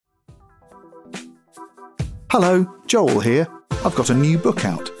Hello, Joel here. I've got a new book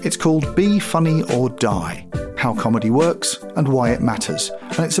out. It's called Be Funny or Die: How Comedy Works and Why It Matters.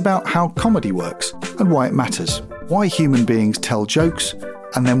 And it's about how comedy works and why it matters. Why human beings tell jokes,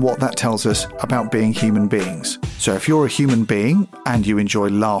 and then what that tells us about being human beings. So if you're a human being and you enjoy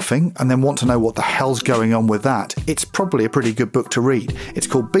laughing and then want to know what the hell's going on with that, it's probably a pretty good book to read. It's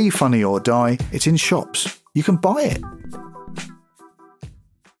called Be Funny or Die. It's in shops. You can buy it.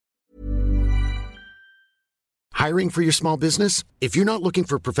 Hiring for your small business? If you're not looking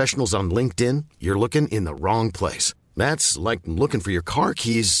for professionals on LinkedIn, you're looking in the wrong place. That's like looking for your car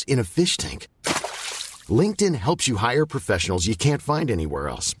keys in a fish tank. LinkedIn helps you hire professionals you can't find anywhere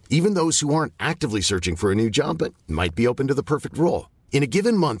else, even those who aren't actively searching for a new job but might be open to the perfect role. In a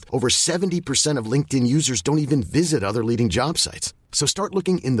given month, over 70% of LinkedIn users don't even visit other leading job sites. So start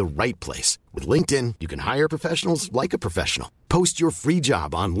looking in the right place. With LinkedIn, you can hire professionals like a professional. Post your free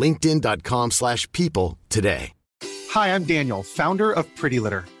job on linkedin.com/people today. Hi, I'm Daniel, founder of Pretty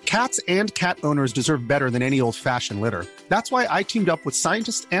Litter. Cats and cat owners deserve better than any old-fashioned litter. That's why I teamed up with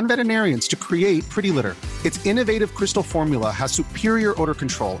scientists and veterinarians to create Pretty Litter. Its innovative crystal formula has superior odor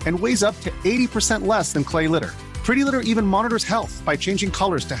control and weighs up to 80% less than clay litter. Pretty Litter even monitors health by changing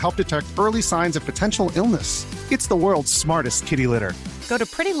colors to help detect early signs of potential illness. It's the world's smartest kitty litter. Go to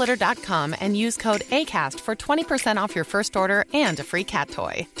prettylitter.com and use code ACAST for 20% off your first order and a free cat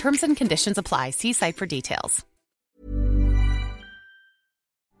toy. Terms and conditions apply. See site for details.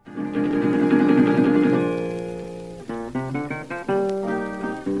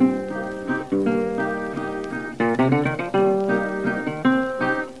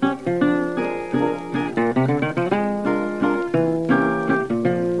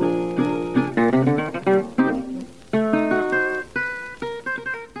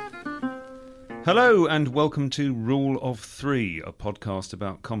 Hello and welcome to Rule of Three, a podcast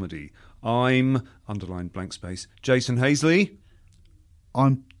about comedy. I'm, underlined blank space, Jason Hazley.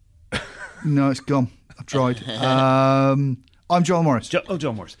 No, it's gone. I've tried. I'm Joel Morris.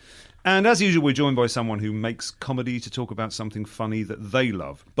 John Morris. And as usual, we're joined by someone who makes comedy to talk about something funny that they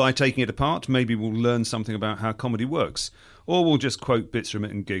love. By taking it apart, maybe we'll learn something about how comedy works. Or we'll just quote bits from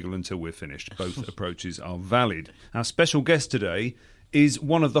it and giggle until we're finished. Both approaches are valid. Our special guest today is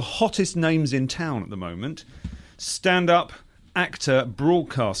one of the hottest names in town at the moment. Stand-up, actor,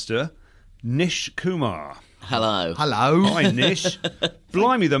 broadcaster, Nish Kumar. Hello. Hello. Hi, Nish.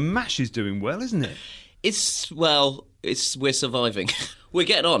 Blimey, the MASH is doing well, isn't it? We're surviving. We're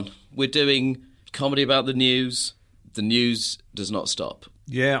getting on. We're doing comedy about the news. The news does not stop.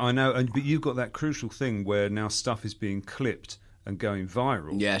 Yeah, I know. But you've got that crucial thing where now stuff is being clipped and going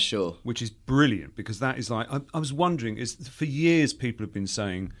viral. Yeah, sure. Which is brilliant, because that is like, I was wondering, for years people have been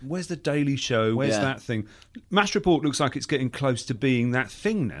saying, where's the Daily Show? Where's that thing? MASH Report looks like it's getting close to being that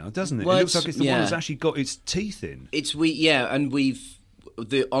thing now, doesn't it? Well, it looks like it's the one that's actually got its teeth in.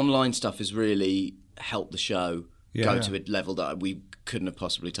 The online stuff has really helped the show go to a level that we couldn't have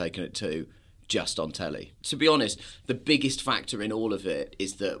possibly taken it to just on telly. To be honest, the biggest factor in all of it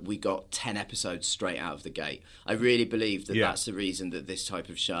is that we got 10 episodes straight out of the gate. I really believe that that's the reason that this type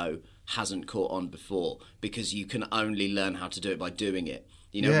of show hasn't caught on before, because you can only learn how to do it by doing it.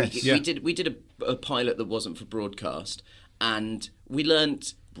 You know, we did a pilot that wasn't for broadcast, and we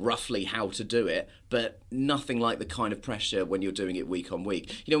learnt roughly how to do it, but nothing like the kind of pressure when you're doing it week on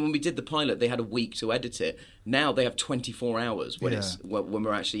week. You know, when we did the pilot, they had a week to edit it. Now they have 24 hours when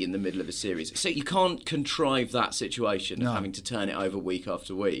we're actually in the middle of a series. So you can't contrive that situation of having to turn it over week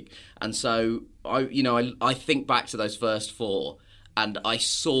after week. And so I think back to those first four, and I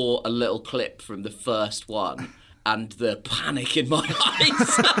saw a little clip from the first one, and the panic in my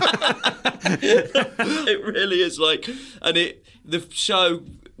eyes. It really is like, the show,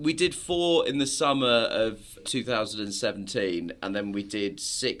 we did 4 in the summer of 2017, and then we did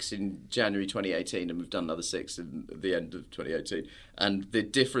 6 in January 2018, and we've done another 6 in the end of 2018. And the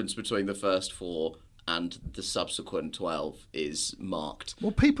difference between the first 4 and the subsequent 12 is marked.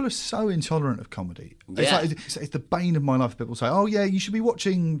 Well, people are so intolerant of comedy. Yeah. It's the bane of my life. People say, oh, yeah, you should be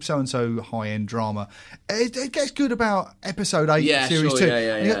watching so-and-so high-end drama. It gets good about episode 8, series 2.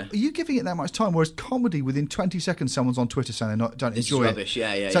 Yeah. Are you giving it that much time? Whereas comedy, within 20 seconds, someone's on Twitter saying they don't enjoy rubbish.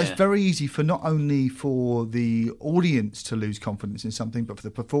 it. So it's very easy for not only for the audience to lose confidence in something, but for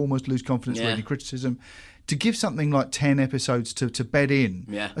the performers to lose confidence with any criticism. To give something like 10 episodes to bed in,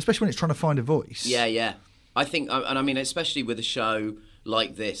 especially when it's trying to find a voice. Yeah. I think, and I mean, especially with a show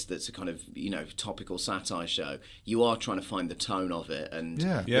like this that's a kind of, topical satire show, you are trying to find the tone of it. And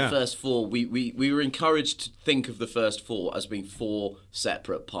the first 4, we were encouraged to think of the first 4 as being 4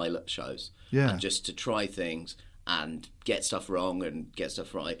 separate pilot shows. Yeah. And just to try things. and get stuff wrong and get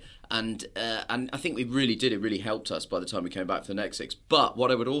stuff right. And I think we really did. It really helped us by the time we came back for the next 6. But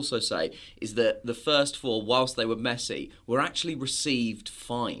what I would also say is that the first 4, whilst they were messy, were actually received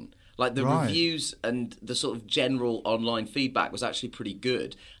fine. Like the reviews and the sort of general online feedback was actually pretty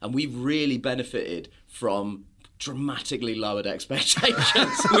good. And we've really benefited from dramatically lowered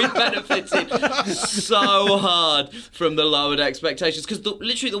expectations. We benefited so hard from the lowered expectations because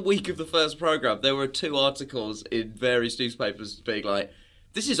literally the week of the first programme, there were 2 articles in various newspapers being like,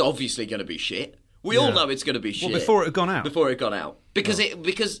 this is obviously going to be shit. We all know it's going to be shit. Well, before it had gone out. Before it had gone out.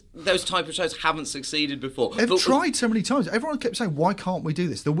 Because those type of shows haven't succeeded before. They've tried so many times. Everyone kept saying, why can't we do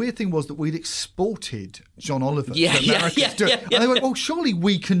this? The weird thing was that we'd exported John Oliver to America to do it. And they went, well, surely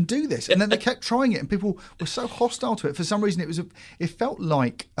we can do this. And then they kept trying it and people were so hostile to it. For some reason, it felt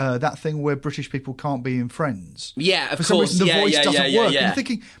like that thing where British people can't be in Friends. Yeah, of course. For some reason, the voice doesn't work. Yeah. And you're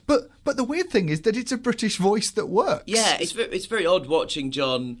thinking, but the weird thing is that it's a British voice that works. Yeah, it's very odd watching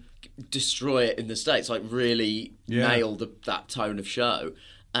John destroy it in the States, like really nail that tone of show,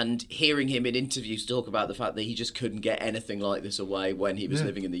 and hearing him in interviews talk about the fact that he just couldn't get anything like this away when he was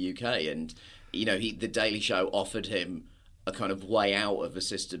living in the UK, and the Daily Show offered him a kind of way out of a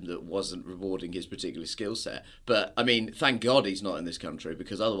system that wasn't rewarding his particular skill set. But I mean, thank God he's not in this country,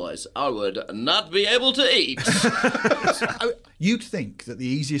 because otherwise I would not be able to eat. You'd think that the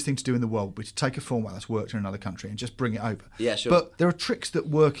easiest thing to do in the world would be to take a format that's worked in another country and just bring it over. Yeah, sure. But there are tricks that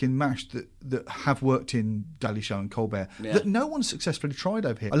work in MASH that have worked in Daily Show and Colbert that no one's successfully tried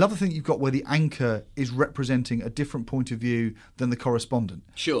over here. I love the thing you've got where the anchor is representing a different point of view than the correspondent.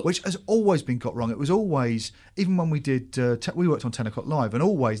 Sure. Which has always been got wrong. It was always, even when we did, we worked on 10 o'clock live, and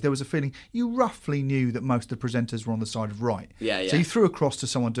always there was a feeling you roughly knew that most of the presenters were on the side of right. Yeah. So you threw across to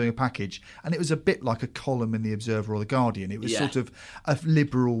someone doing a package, and it was a bit like a column in the Observer or the Guardian. It was sort of a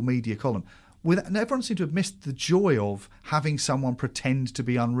liberal media column. And everyone seemed to have missed the joy of having someone pretend to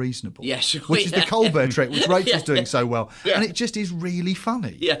be unreasonable. Yeah, sure. Which is the Colbert trick, which Rachel's doing so well. Yeah. And it just is really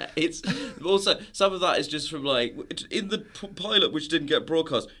funny. Yeah, it's also, some of that is just from like, in the pilot which didn't get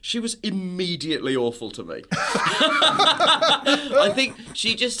broadcast, she was immediately awful to me. I think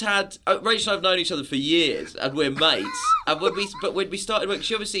she just had, Rachel and I have known each other for years, and we're mates. And when we started working,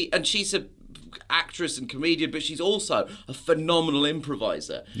 she obviously, and she's a actress and comedian, but she's also a phenomenal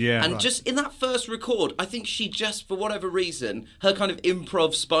improviser. Yeah. And just in that first record, I think she just, for whatever reason, her kind of improv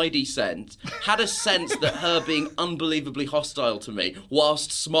spidey sense had a sense that her being unbelievably hostile to me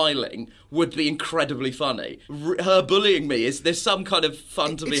whilst smiling would be incredibly funny. Her bullying me, there's some kind of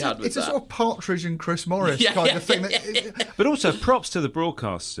fun to be had with that. It's a sort of Partridge and Chris Morris kind of thing. But also props to the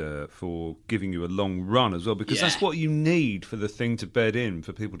broadcaster for giving you a long run as well, because that's what you need for the thing to bed in,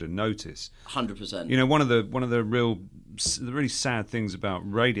 for people to notice. 100%. One of the really sad things about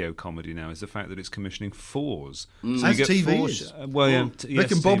radio comedy now is the fact that it's commissioning 4s. So as TV is.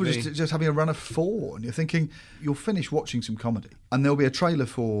 Rick and Bob are just having a run of 4, and you're thinking you'll finish watching some comedy, and there'll be a trailer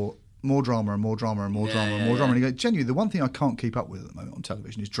for more drama and more drama and more drama and more drama. And you go, genuinely, the one thing I can't keep up with at the moment on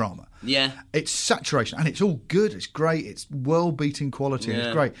television is drama. Yeah. It's saturation, and it's all good, it's great, it's world-beating quality, and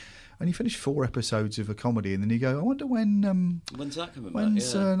it's great. And you finish 4 episodes of a comedy, and then you go, I wonder when's that coming back?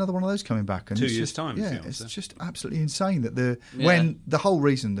 When's another one of those coming back? And 2 years' time. Yeah, it's just absolutely insane that when the whole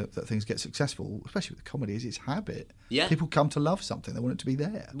reason that things get successful, especially with comedy, is its habit. Yeah. People come to love something; they want it to be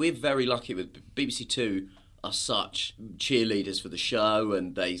there. We're very lucky with BBC Two. Are such cheerleaders for the show,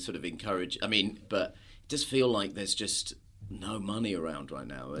 and they sort of encourage. I mean, but it does feel like there's just no money around right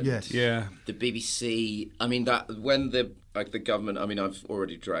now. And yeah. The BBC. I mean, that when the government. I mean, I've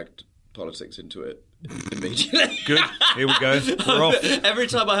already dragged politics into it immediately. Good. Here we go. We're off. Every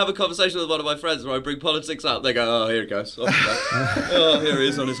time I have a conversation with one of my friends where I bring politics up, they go, "Oh, here it goes. Oh, here he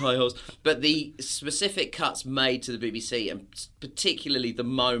is on his high horse." But the specific cuts made to the BBC, and particularly the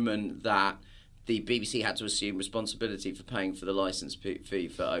moment that the BBC had to assume responsibility for paying for the licence fee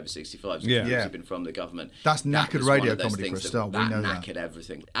for over 65s, which had been from the government. That's knackered radio comedy for a start. We know that. Knackered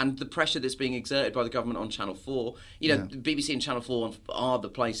everything. And the pressure that's being exerted by the government on Channel 4, BBC and Channel 4 are the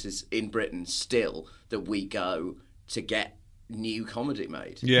places in Britain still that we go to get new comedy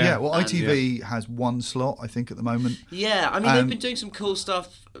made. Yeah, well, ITV has 1 slot, I think, at the moment. Yeah, I mean, they've been doing some cool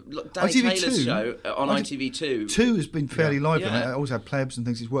stuff. Danny Taylor's show on ITV2. 2 has been fairly lively. Yeah. They always had plebs and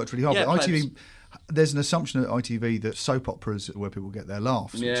things. It's worked really hard. Yeah, but ITV, there's an assumption at ITV that soap operas are where people get their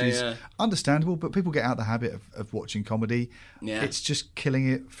laughs, which is understandable, but people get out of the habit of watching comedy. Yeah. It's just killing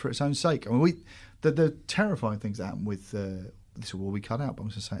it for its own sake. I mean, the terrifying things that happen with... this will be cut out, but I'm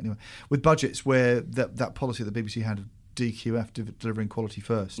just going to say it anyway. With budgets where that policy that the BBC had of DQF, delivering quality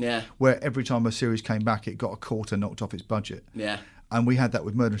first, where every time a series came back, it got a quarter knocked off its budget. Yeah. And we had that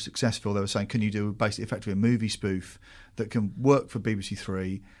with Murder and Successful. They were saying, can you do basically effectively a movie spoof that can work for BBC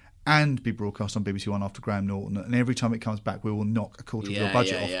Three and be broadcast on BBC One after Graham Norton, and every time it comes back we will knock a quarter of your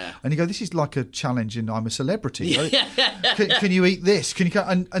budget off. Yeah. And you go, this is like a challenge in I'm a Celebrity. Right? Can you eat this? Can you?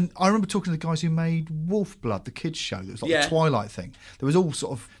 And I remember talking to the guys who made Wolf Blood, the kids show that was like the Twilight thing. There was all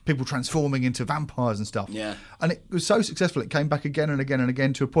sort of people transforming into vampires and stuff. Yeah. And it was so successful it came back again and again and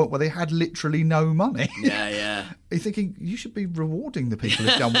again to a point where they had literally no money. Yeah. You're thinking you should be rewarding the people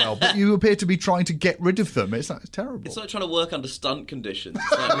who've done well, but you appear to be trying to get rid of them. It's terrible. It's like trying to work under stunt conditions.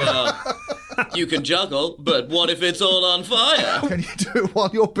 It's like, well, you can juggle, but what if it's all on fire? Can you do it while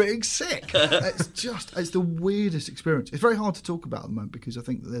you're being sick? It's the weirdest experience. It's very hard to talk about at the moment because I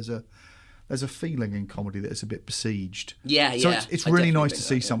think that there's a feeling in comedy that it's a bit besieged. Yeah. So it's really nice to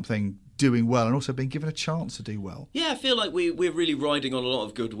see something doing well and also being given a chance to do well. Yeah, I feel like we're really riding on a lot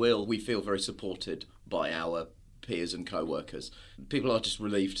of goodwill. We feel very supported by our peers and co-workers. People are just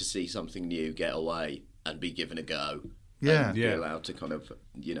relieved to see something new get away and be given a go. Yeah. And be allowed to kind of,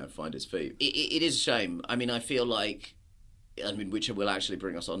 find its feet. It is a shame. I mean, I feel like, which will actually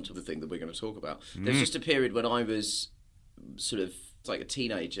bring us on to the thing that we're going to talk about. There's just a period when I was sort of like a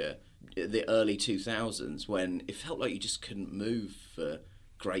teenager, the early 2000s, when it felt like you just couldn't move for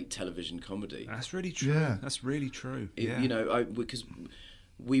great television comedy. That's really true. Yeah. That's really true. Because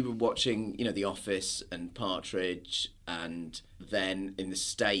we were watching, The Office and Partridge, and then in the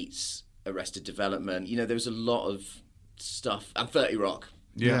States, Arrested Development. There was a lot of stuff, and 30 Rock.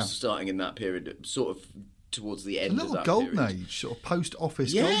 Yeah. Starting in that period, sort of towards the end a little of that golden period. age, sort of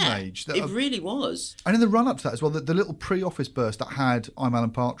post-Office golden age. It really was. And in the run-up to that as well, the little pre-Office burst that had I'm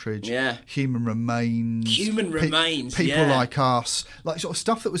Alan Partridge, Human Remains, People Like Us, like sort of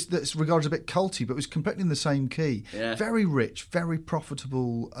stuff that's regarded as a bit culty, but was completely in the same key. Yeah. Very rich, very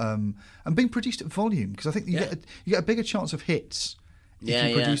profitable, and being produced at volume, because I think you get a bigger chance of hits if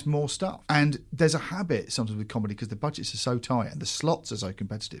you produce more stuff. And there's a habit sometimes with comedy, because the budgets are so tight and the slots are so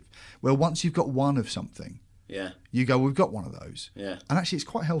competitive, where once you've got one of something, you go, we've got one of those. Yeah. And actually it's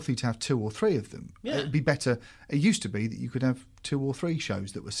quite healthy to have 2 or 3 of them. Yeah. It'd be better. It used to be that you could have 2 or 3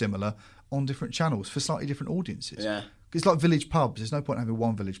 shows that were similar on different channels for slightly different audiences. Yeah. It's like village pubs. There's no point in having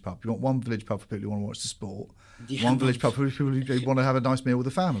one village pub. You want one village pub for people who want to watch the sport. One village pub for people who want to have a nice meal with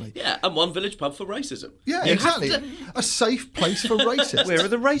the family. Yeah, and one village pub for racism. Yeah, exactly. A safe place for racists. Where are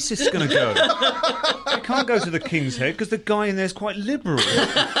the racists going to go? They can't go to the King's Head because the guy in there is quite liberal.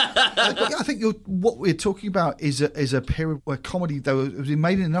 I think what we're talking about is a period where comedy, though, has been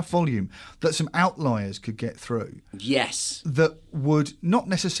made in enough volume that some outliers could get through. Yes. That would not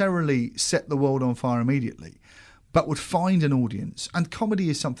necessarily set the world on fire immediately, but would find an audience. And comedy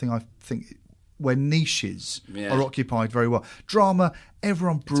is something I think where niches are occupied very well. Drama,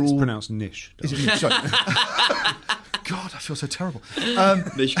 everyone It's pronounced niche. Is it niche? Sorry. God, I feel so terrible.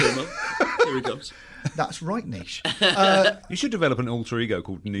 Niche came up. Here he comes. That's right, niche. You should develop an alter ego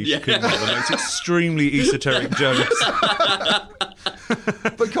called Niche Kumar that makes extremely esoteric jokes.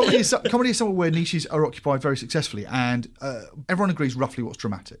 But comedy is somewhere where niches are occupied very successfully, and everyone agrees roughly what's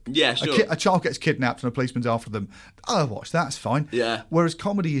dramatic. Yeah, sure. A child gets kidnapped and a policeman's after them. Oh, watch, that's fine. Yeah. Whereas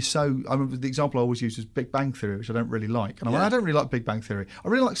comedy is so... I remember the example I always use was Big Bang Theory, which I don't really like. And I don't really like Big Bang Theory. I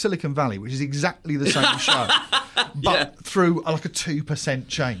really like Silicon Valley, which is exactly the same show, but through like a 2%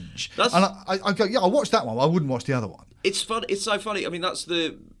 change. And I go, I'll watch that one. I wouldn't watch the other one. It's fun. It's so funny. I mean, that's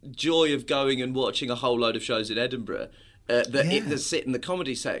the joy of going and watching a whole load of shows in Edinburgh that sit in the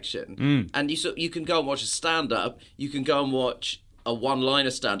comedy section. And you can go and watch a stand-up. You can go and watch a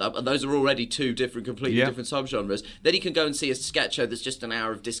one-liner stand-up, and those are already 2 completely different subgenres. Then you can go and see a sketch show that's just an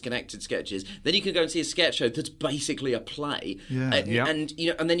hour of disconnected sketches. Then you can go and see a sketch show that's basically a play. And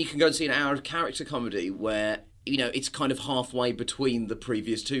then you can go and see an hour of character comedy where it's kind of halfway between the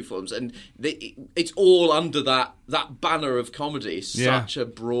previous 2 forms, and it's all under that banner of comedy. It's such a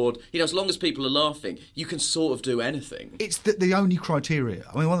broad, as long as people are laughing, you can sort of do anything. It's the only criteria.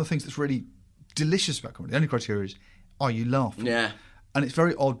 I mean, one of the things that's really delicious about comedy, the only criteria is, are you laughing? Yeah. And it's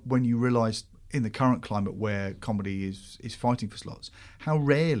very odd when you realise in the current climate where comedy is fighting for slots, how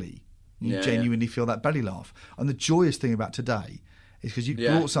rarely you genuinely feel that belly laugh. And the joyous thing about today is because you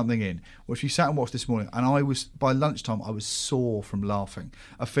brought something in, which you sat and watched this morning, and by lunchtime I was sore from laughing,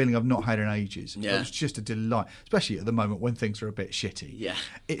 a feeling I've not had in ages. Yeah. It was just a delight, especially at the moment when things are a bit shitty. Yeah.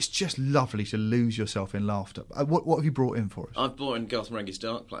 It's just lovely to lose yourself in laughter. What have you brought in for us? I've brought in Garth Marenghi's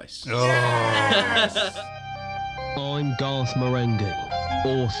Dark Place. Oh. Yes. I'm Garth Marenghi,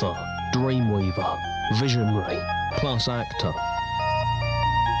 author, dreamweaver, visionary, plus actor.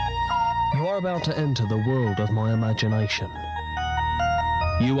 You are about to enter the world of my imagination.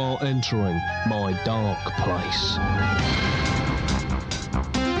 You are entering my dark place.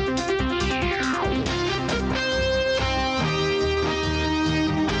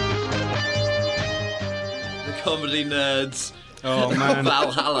 Comedy Nerds. Oh man,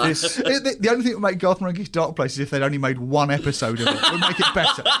 Valhalla. The only thing that would make Garth Marenghi's Dark Place is if they'd only made one episode of it. It would make it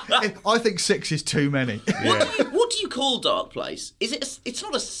better. I think 6 is too many. Yeah. What do you call Dark Place? Is it? It's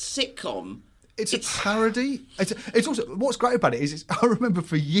not a sitcom. It's a parody. It's also, what's great about it is I remember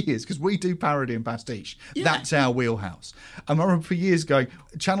for years, because we do parody and pastiche. Yeah. That's our wheelhouse. And I remember for years going,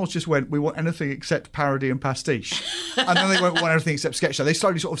 channels just went, we want anything except parody and pastiche. And then they went, we want anything except sketch show. They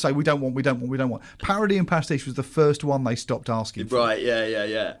slowly sort of say, we don't want. Parody and pastiche was the first one they stopped asking for. Right,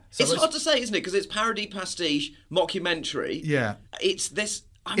 yeah. So it's hard to say, isn't it? Because it's parody, pastiche, mockumentary. Yeah. It's this...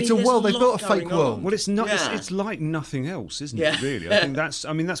 It's a world. They've built a fake world. Well, it's not. Yeah. It's like nothing else, isn't it? Really, I think that's.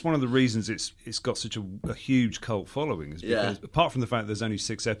 I mean, that's one of the reasons it's got such a huge cult following. Is because apart from the fact that there's only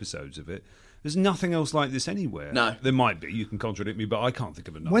 6 episodes of it, there's nothing else like this anywhere. No, there might be. You can contradict me, but I can't think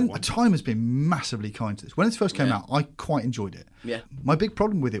of another one. Time has been massively kind to this. When this first came out, I quite enjoyed it. Yeah. My big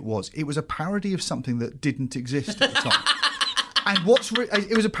problem with it was a parody of something that didn't exist at the time. And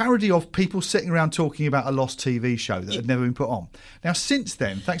it was a parody of people sitting around talking about a lost TV show that had never been put on. Now, since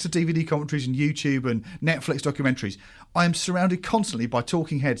then, thanks to DVD commentaries and YouTube and Netflix documentaries, I am surrounded constantly by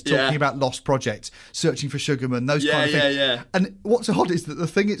talking heads talking about lost projects, searching for Sugarman, those kind of things. Yeah. And what's odd is that the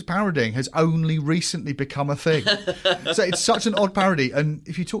thing it's parodying has only recently become a thing. So it's such an odd parody. And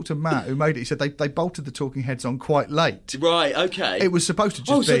if you talk to Matt, who made it, he said they bolted the talking heads on quite late. Right, okay. It was supposed to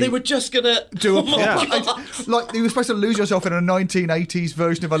just be... so they were just going to... do a like, you were supposed to lose yourself in a 1980s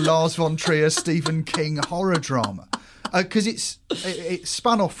version of a Lars von Trier, Stephen King horror drama. Because it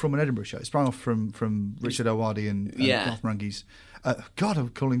spun off from an Edinburgh show. It spun off from Richard O'Wadi and Garth Marenghi's. God, I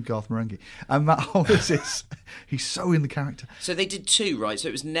would call him Garth Marenghi. And Matt Hollis he's so in the character. So they did 2, right? So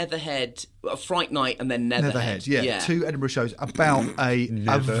it was Netherhead, Fright Night, and then Netherhead. Yeah. 2 Edinburgh shows about a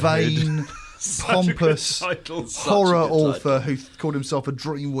vain, pompous horror author who called himself a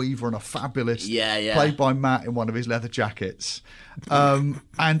dreamweaver and a fabulist. Played by Matt in one of his leather jackets.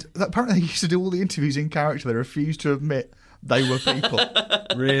 And apparently he used to do all the interviews in character. They refused to admit they were people.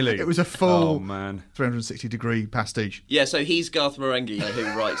 Really? It was a full 360-degree pastiche. Yeah, so he's Garth Marenghi who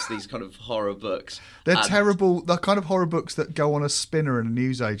writes these kind of horror books. They're terrible. They're kind of horror books that go on a spinner and a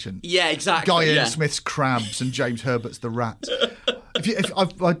newsagent. Yeah, exactly. Guy Ian Smith's Crabs and James Herbert's The Rat.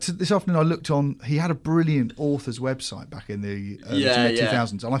 This afternoon I looked on. He had a brilliant author's website back in the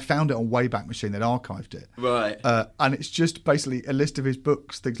mid-2000s, and I found it on Wayback Machine. They'd archived it, right? And it's just basically a list of his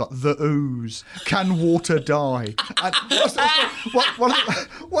books, things like The Ooze, Can Water Die? And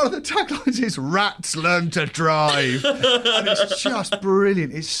one of the taglines is Rats Learn to Drive, and it's just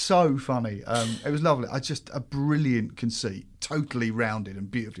brilliant. It's so funny. It was lovely. Just a brilliant conceit. Totally rounded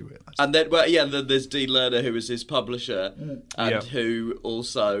and beautifully realised. And then, then there's Dean Lerner, who is his publisher, and who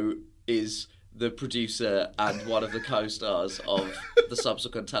also is the producer and one of the co-stars of the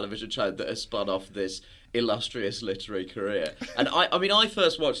subsequent television show that has spun off this illustrious literary career. And I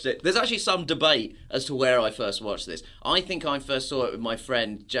first watched it. There's actually some debate as to where I first watched this. I think I first saw it with my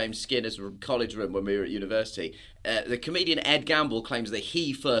friend James Skinner's college room when we were at university. The comedian Ed Gamble claims that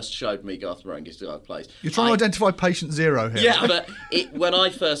he first showed me Garth Marenghi's Dark Place. You're trying to identify patient zero here. Yeah, but when I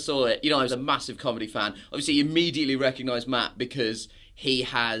first saw it, I was a massive comedy fan. Obviously, you immediately recognised Matt because he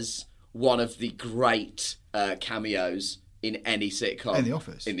has one of the great cameos in any sitcom. In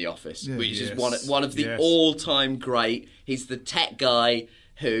The Office. Yeah. Which is one of the all-time great. He's the tech guy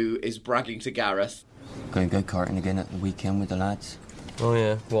who is bragging to Gareth. Going go-karting again at the weekend with the lads. Oh,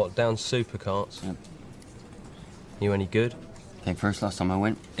 yeah. What, down supercarts? Yep. You any good? Came first last time I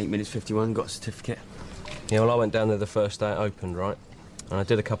went. 8 minutes 51, got a certificate. Yeah, well, I went down there the first day it opened, right? And I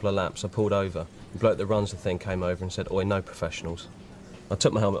did a couple of laps. I pulled over. The bloke that runs the thing came over and said, "Oi, no professionals." I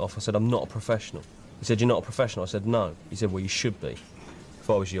took my helmet off. I said, "I'm not a professional." He said, "You're not a professional?" I said, "No." He said, "Well, you should be. If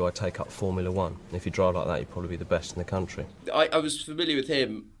I was you, I'd take up Formula One. And if you drive like that, you'd probably be the best in the country." I was familiar with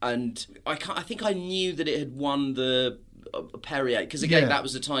him, and I think I knew that it had won the Perrier, because again, that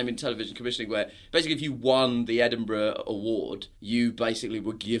was the time in television commissioning where basically if you won the Edinburgh Award, you basically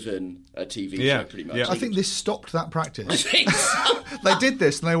were given a TV show pretty much. I think this stopped that practice. I think so. They did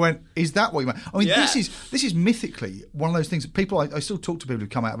this and they went, "Is that what you meant?" I mean, this is mythically one of those things that people, I still talk to people who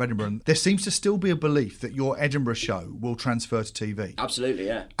come out of Edinburgh, and there seems to still be a belief that your Edinburgh show will transfer to TV. Absolutely,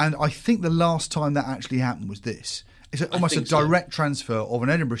 yeah. And I think the last time that actually happened was this. It's almost a direct transfer of an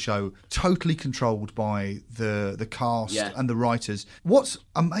Edinburgh show, totally controlled by the cast and the writers. What's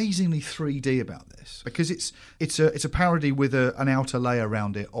amazingly 3D about this, because it's a parody with an outer layer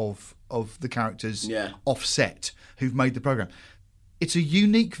around it of the characters offset who've made the programme. It's a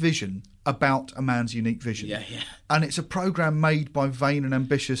unique vision about a man's unique vision. Yeah. And it's a programme made by vain and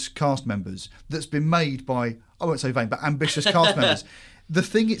ambitious cast members that's been made by, I won't say vain, but ambitious cast members. the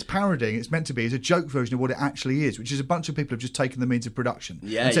thing it's parodying, it's meant to be, is a joke version of what it actually is, which is a bunch of people have just taken the means of production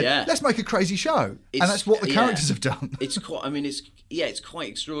and said, let's make a crazy show. And that's what the characters have done. It's quite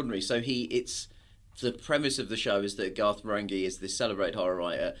extraordinary. So the premise of the show is that Garth Marenghi is this celebrated horror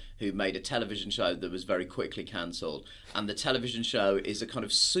writer who made a television show that was very quickly cancelled. And the television show is a kind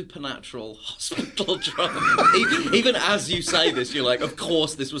of supernatural hospital drama. Even as you say this, you're like, of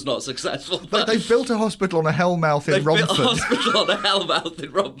course this was not successful. But they built a hospital on a hellmouth in Romford. Built a hospital on a hellmouth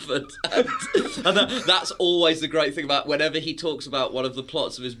in Romford. And that's always the great thing about whenever he talks about one of the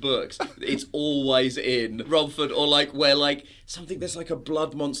plots of his books, it's always in Romford or where something, there's like a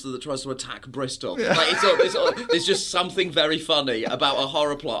blood monster that tries to attack Bristol. Yeah. There's just something very funny about a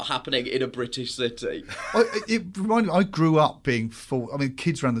horror plot happening in a British city. It reminded me, I grew up being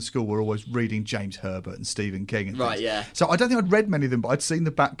kids around the school were always reading James Herbert and Stephen King and things. Right, yeah. So I don't think I'd read many of them, but I'd seen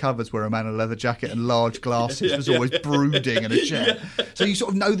the back covers where a man in a leather jacket and large glasses was always brooding in a chair. Yeah. So you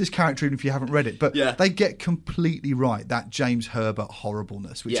sort of know this character even if you haven't read it. But they get completely right, that James Herbert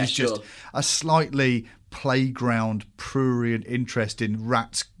horribleness, which is just a slightly playground prurient interest in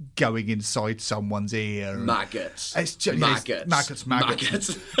rats going inside someone's ear. Maggots. It's just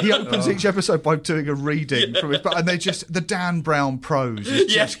maggots. He opens each episode by doing a reading from his book, and the Dan Brown prose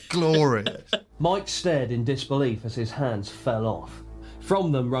is just glorious. Mike stared in disbelief as his hands fell off.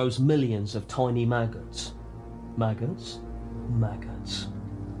 From them rose millions of tiny maggots. Maggots, maggots,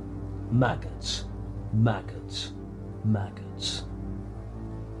 maggots, maggots, maggots,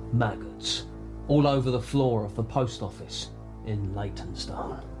 maggots. All over the floor of the post office in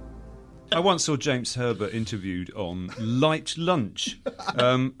Leytonstone. I once saw James Herbert interviewed on Light Lunch,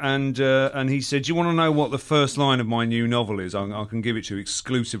 and he said, "Do you want to know what the first line of my new novel is? I can give it to you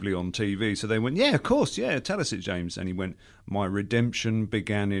exclusively on TV." So they went, "Yeah, of course, yeah, tell us it, James." And he went, "My redemption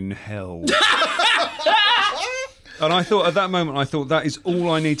began in hell." And I thought, at that moment, that is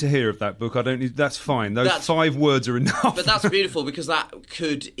all I need to hear of that book. I don't need. That's fine. Those 5 words are enough. But that's beautiful because that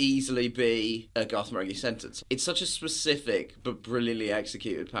could easily be a Garth Marenghi sentence. It's such a specific but brilliantly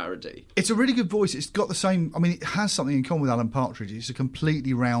executed parody. It's a really good voice. It's got the same. It has something in common with Alan Partridge. It's a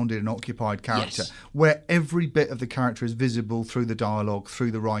completely rounded and occupied character, where every bit of the character is visible through the dialogue,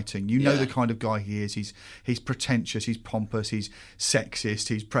 through the writing. You know the kind of guy he is. He's pretentious. He's pompous. He's sexist.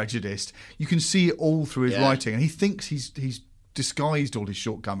 He's prejudiced. You can see it all through his writing, and he thinks he's disguised all his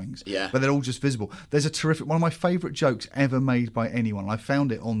shortcomings, but they're all just visible. There's a terrific one of my favourite jokes ever made by anyone. I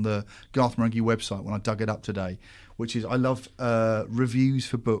found it on the Garth Marenghi website when I dug it up today, which is I love reviews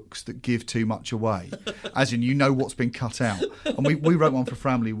for books that give too much away, as in what's been cut out. And we wrote one for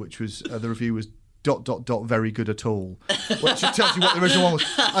Framley, which was the review was ... very good at all, which tells you what the original one was.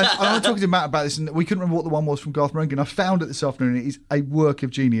 And I'm talking to Matt about this, and we couldn't remember what the one was from Garth Marenghi, and I found it this afternoon. It is a work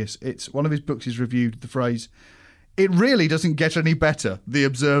of genius. It's one of his books is reviewed with the phrase, "It really doesn't get any better, The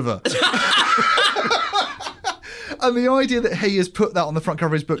Observer." And the idea that he has put that on the front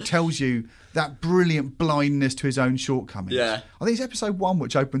cover of his book tells you that brilliant blindness to his own shortcomings. Yeah. I think it's episode 1,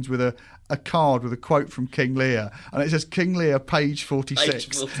 which opens with a card with a quote from King Lear, and it says King Lear, page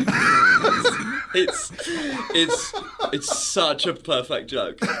 46. It's such a perfect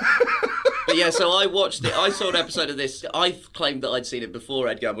joke. But yeah, so I watched it. I saw an episode of this. I claimed that I'd seen it before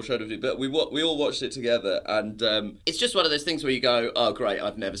Ed Gamble showed it to me, but we all watched it together, and it's just one of those things where you go, "Oh, great!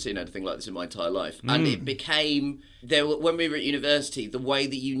 I've never seen anything like this in my entire life." And it became when we were at university, the way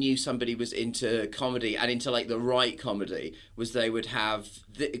that you knew somebody was into comedy and into the right comedy was they would have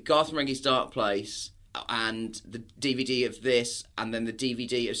Garth Marenghi's Dark Place and the DVD of this, and then the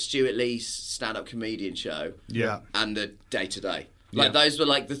DVD of Stuart Lee's stand-up comedian show, and the Day to Day. Those were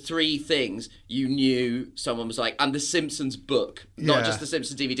the 3 things you knew someone was and the Simpsons book, not just the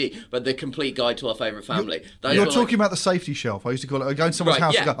Simpsons DVD, but the complete guide to our favourite family. You're talking about the safety shelf. I used to call it. I go in someone's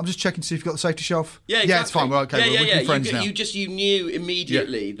house and go, "I'm just checking to see if you've got the safety shelf." Yeah, exactly. Yeah, it's fine. We're okay. We're friends now. You knew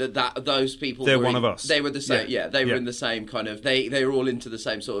immediately that those people they're one of us. They were the same. Yeah, they were in the same kind of. They were all into the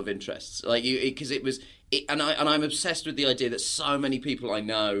same sort of interests. Because it was. And I'm obsessed with the idea that so many people I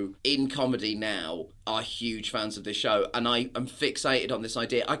know in comedy now are huge fans of this show, and I am fixated on this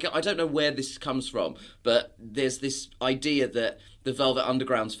idea. I don't know where this comes from, but there's this idea that the Velvet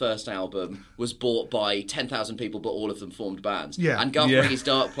Underground's first album was bought by 10,000 people, but all of them formed bands. Yeah. And Garth Marenghi's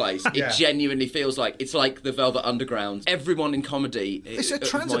Dark Place, it genuinely feels like it's like the Velvet Underground. Everyone in comedy. It's a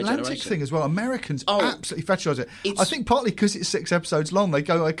transatlantic thing as well. Americans absolutely fetishise it. I think partly because it's 6 episodes long, they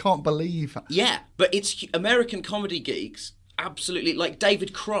go, "I can't believe." Yeah, but it's American comedy geeks. Absolutely,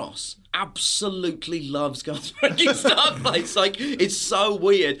 David Cross absolutely loves Garth Marenghi's Dark Place. It's so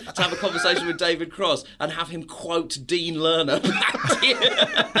weird to have a conversation with David Cross and have him quote Dean Lerner back to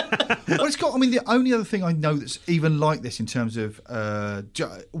you. Well, it's got. I mean, the only other thing I know that's even like this in terms of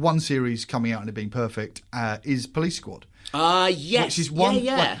one series coming out and it being perfect is Police Squad. Yes. Which is one.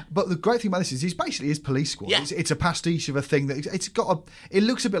 Yeah. Like, but the great thing about this is he's basically his Police Squad. Yeah. It's a pastiche of a thing that it's got. It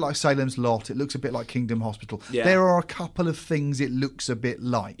looks a bit like Salem's Lot. It looks a bit like Kingdom Hospital. Yeah. There are a couple of things it looks a bit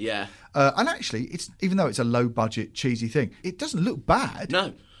like. Yeah. And actually, it's even though it's a low budget cheesy thing, it doesn't look bad.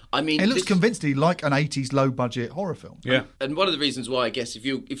 No. I mean, it looks convincingly like an 80s low-budget horror film. Yeah. And one of the reasons why, I guess, if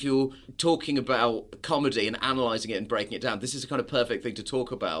you're talking about comedy and analysing it and breaking it down, this is a kind of perfect thing to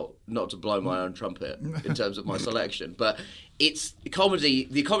talk about, not to blow my own trumpet in terms of my selection, but it's comedy.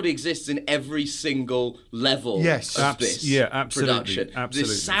 The comedy exists in every single level of this production. Absolutely. The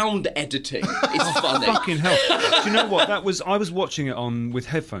sound editing is funny. Fucking hell. Do you know what? I was watching it with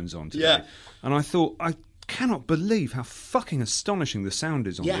headphones on today, and I thought, I cannot believe how fucking astonishing the sound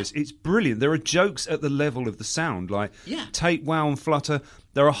is on this. It's brilliant. There are jokes at the level of the sound, like Take Wow and Flutter.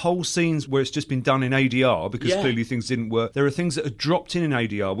 There are whole scenes where it's just been done in ADR because clearly things didn't work. There are things that are dropped in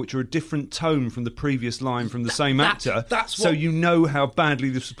ADR which are a different tone from the previous line from the same actor. So you know how badly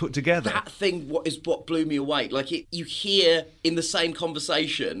this was put together. That thing is what blew me away. Like you hear in the same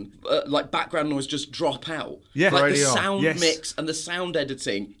conversation, like background noise just drop out. Yeah, like the sound mix and the sound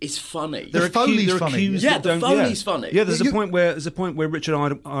editing is funny. The Foley's funny. The Foley's funny. Yeah, there's a point where Richard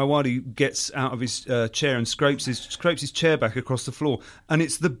Ayoade gets out of his chair and scrapes his chair back across the floor, and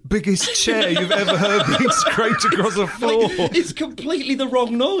it's the biggest chair you've ever heard being scraped across a floor. Like, it's completely the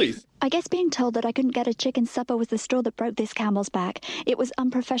wrong noise. I guess being told that I couldn't get a chicken supper was the straw that broke this camel's back. It was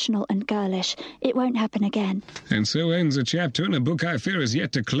unprofessional and girlish. It won't happen again. And so ends a chapter in a book I fear is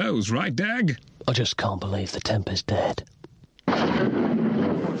yet to close, right, Dag? I just can't believe the temper's dead.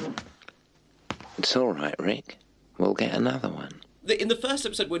 It's all right, Rick. We'll get another one. In the first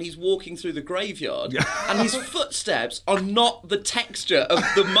episode, when he's walking through the graveyard, and his footsteps are not the texture of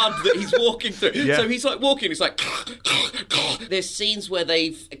the mud that he's walking through. Yeah. So he's like walking, it's like... There's scenes where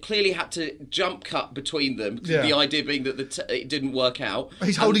they've clearly had to jump cut between them, the idea being that it didn't work out.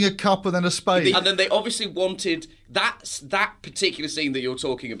 He's holding a cup and then a spade. And then they obviously wanted... That particular scene that you're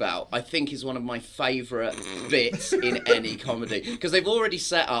talking about, I think, is one of my favourite bits in any comedy. Because they've already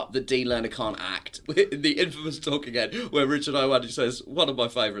set up that Dean Lerner can't act. The infamous talking head where Richard Ayoade says, one of my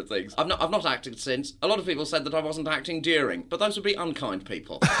favourite things. I've not acted since. A lot of people said that I wasn't acting during, but those would be unkind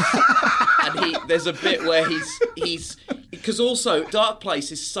people. And there's a bit where he's because also Dark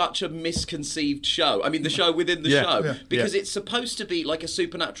Place is such a misconceived show. I mean, the show within the show. Because it's supposed to be like a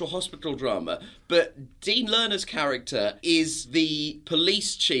supernatural hospital drama, but Dean Lerner's character is the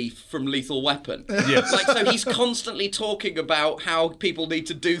police chief from Lethal Weapon. Yes. Like, so he's constantly talking about how people need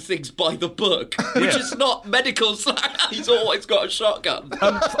to do things by the book, which is not medical slang. He's always got a shotgun.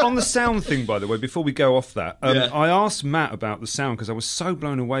 On the sound thing, by the way, before we go off that, I asked Matt about the sound because I was so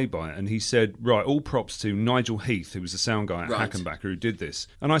blown away by it, and he said, right, all props to Nigel Heath, who was the sound guy at Hackenbacker who did this.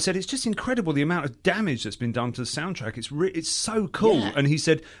 And I said, it's just incredible the amount of damage that's been done to the soundtrack. It's so cool. Yeah. And he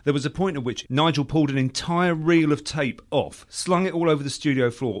said there was a point at which Nigel pulled an entire reel of tape off, slung it all over the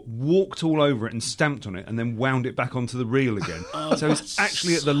studio floor, walked all over it and stamped on it, and then wound it back onto the reel again. So it's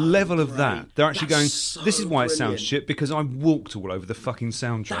actually at the level of that. They're actually this is why it sounds shit, because I walked all over the fucking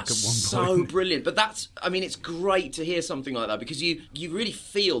soundtrack at one point. So brilliant. But it's great to hear something like that, because you really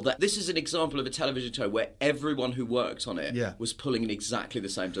feel that this is an example of a television show where everyone who worked on it was pulling in exactly the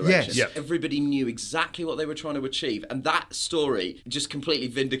same direction. Yes. Everybody knew exactly what they were trying to achieve, and that story just completely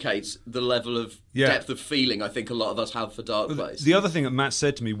vindicates the level of depth of feeling I think a lot of us have for Dark Place. The other thing that Matt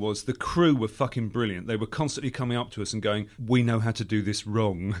said to me was the crew were fucking brilliant. They were constantly coming up to us and going, we know how to do this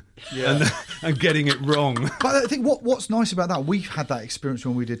wrong. And getting it wrong. But I think what's nice about that, we've had that experience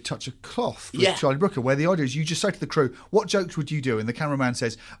when we did Touch of Cloth with Charlie Brooker, where the idea is you just say to the crew, what jokes would you do? And the cameraman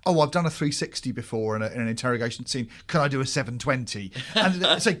says, I've done a 360 before in an interrogation scene. Can I do a 720? And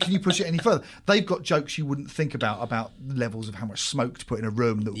they say, can you push it any further? They've got jokes you wouldn't think about levels of how much smoke to put in a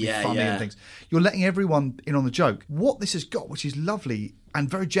room that would be funny and things. You're letting everyone in on the joke. What this has got, which is lovely and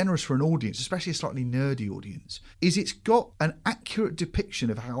very generous for an audience, especially a slightly nerdy audience, is it's got an accurate depiction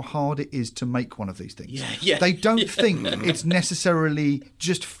of how hard it is to make one of these things. They don't think it's necessarily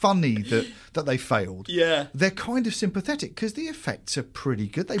just funny that they failed. They're kind of sympathetic because the effects are pretty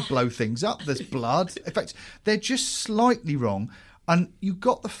good. They blow things up. There's blood effects. They're just slightly wrong. And you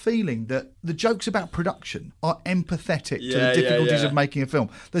got the feeling that the jokes about production are empathetic to the difficulties of making a film.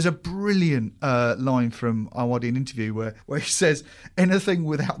 There's a brilliant line from Ayoade in an interview where he says anything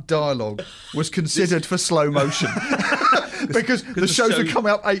without dialogue was considered for slow motion. because the shows would come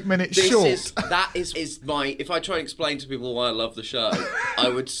out 8 minutes short. That is my... If I try and explain to people why I love the show, I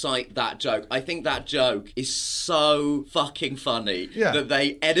would cite that joke. I think that joke is so fucking funny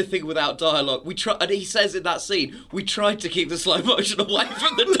that anything without dialogue... And he says in that scene, we tried to keep the slow motion away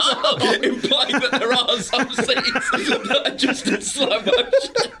from the dialogue, implying that there are some scenes that are just in slow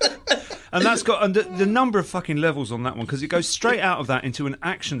motion. And that's got the number of fucking levels on that one, because it goes straight out of that into an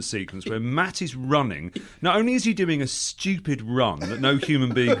action sequence where Matt is running. Not only is he doing a stupid run that no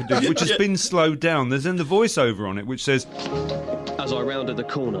human being could do, which has been slowed down, there's then the voiceover on it which says... As I rounded the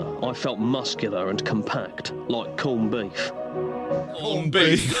corner, I felt muscular and compact, like corned beef. Corned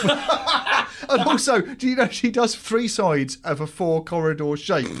beef. And also, do you know she does 3 sides of a 4-corridor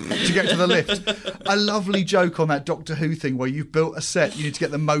shape to get to the lift? A lovely joke on that Doctor Who thing where you've built a set, you need to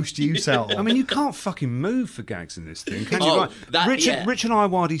get the most use out of. I mean, you can't fucking move for gags in this thing, can you? Richard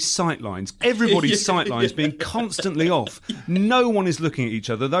Iwardi's sightlines, everybody's sightlines being constantly off. No one is looking at each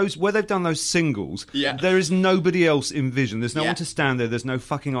other. Where they've done those singles, there is nobody else in vision. There's no one to stand there. There's no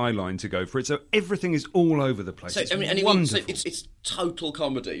fucking eye line to go for it. So everything is all over the place. It's wonderful. It's total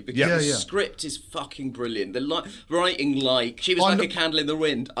comedy because the script is fucking brilliant. The writing, she was like a candle in the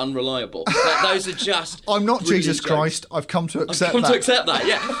wind, unreliable. Those are just... I'm not Jesus jokes. Christ. I've come to accept to accept that,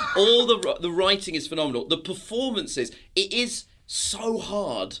 yeah. All the writing is phenomenal. The performances, it is so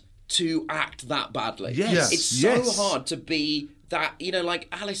hard to act that badly. Yes. It's so hard to be... that, like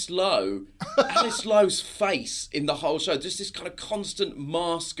Alice Lowe's face in the whole show, just this kind of constant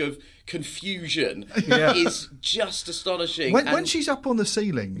mask of confusion is just astonishing. When she's up on the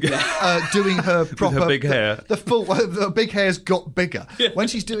ceiling doing her proper... With her big hair. The big hair's got bigger. Yeah. When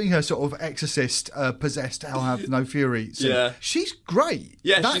she's doing her sort of exorcist, possessed, Hell Have No Fury scene, she's great.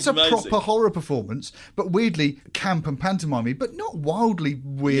 Yeah, That's she's a amazing. proper horror performance, but weirdly camp and pantomime, but not wildly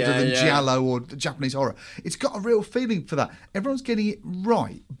weirder than giallo or Japanese horror. It's got a real feeling for that. Everyone's getting it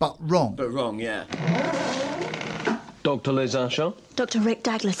right, but wrong. But wrong, yeah. Dr. Liz Asher? Dr. Rick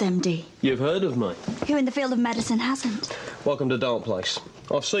Douglas, MD. You've heard of me? Who in the field of medicine hasn't? Welcome to Dark Place.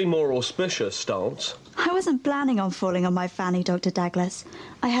 I've seen more auspicious starts. I wasn't planning on falling on my fanny, Dr. Douglas.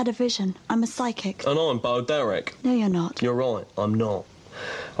 I had a vision. I'm a psychic. And I'm Bo Derek. No, you're not. You're right, I'm not.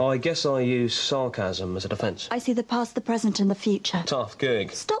 I guess I use sarcasm as a defence. I see the past, the present and the future. Tough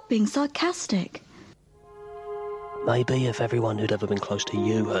gig. Stop being sarcastic. Maybe if everyone who'd ever been close to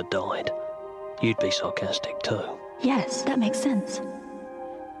you had died, you'd be sarcastic too. Yes, that makes sense.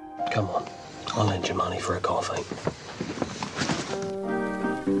 Come on, I'll lend you money for a coffee.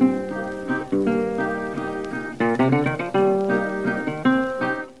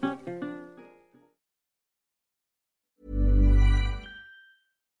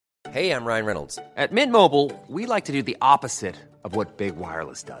 Hey, I'm Ryan Reynolds. At Mint Mobile, we like to do the opposite of what Big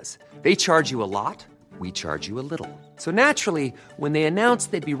Wireless does. They charge you a lot. We charge you a little. So naturally, when they announced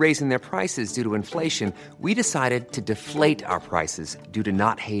they'd be raising their prices due to inflation, we decided to deflate our prices due to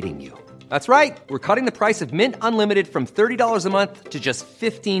not hating you. That's right. We're cutting the price of Mint Unlimited from $30 a month to just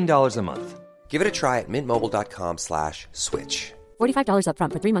 $15 a month. Give it a try at mintmobile.com/switch. $45 up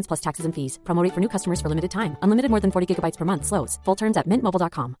front for 3 months plus taxes and fees. Promo rate for new customers for limited time. Unlimited more than 40 gigabytes per month. Slows full terms at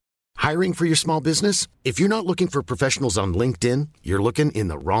mintmobile.com. Hiring for your small business? If you're not looking for professionals on LinkedIn, you're looking in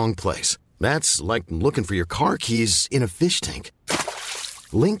the wrong place. That's like looking for your car keys in a fish tank.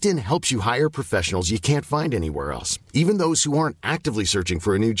 LinkedIn helps you hire professionals you can't find anywhere else, even those who aren't actively searching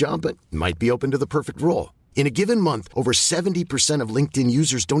for a new job but might be open to the perfect role. In a given month, over 70% of LinkedIn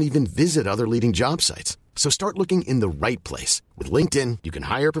users don't even visit other leading job sites. So start looking in the right place. With LinkedIn, you can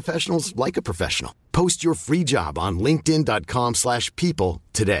hire professionals like a professional. Post your free job on linkedin.com/people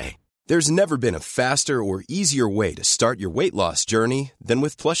today. There's never been a faster or easier way to start your weight loss journey than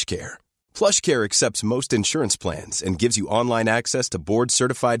with PlushCare. PlushCare accepts most insurance plans and gives you online access to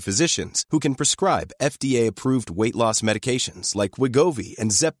board-certified physicians who can prescribe FDA-approved weight loss medications like Wegovy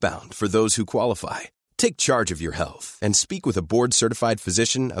and Zepbound for those who qualify. Take charge of your health and speak with a board-certified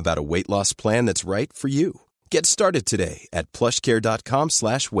physician about a weight loss plan that's right for you. Get started today at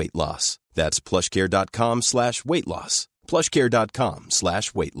plushcare.com/weight loss. That's plushcare.com/weight loss.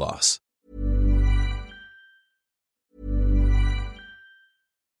 plushcare.com/weight loss.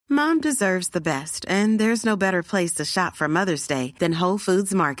 Mom deserves the best, and there's no better place to shop for Mother's Day than Whole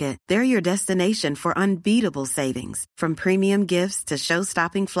Foods Market. They're your destination for unbeatable savings, from premium gifts to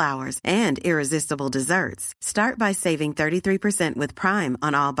show-stopping flowers and irresistible desserts. Start by saving 33% with Prime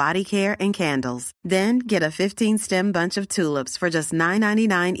on all body care and candles. Then get a 15-stem bunch of tulips for just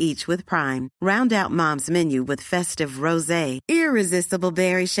 $9.99 each with Prime. Round out Mom's menu with festive rosé, irresistible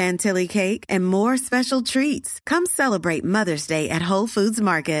berry chantilly cake, and more special treats. Come celebrate Mother's Day at Whole Foods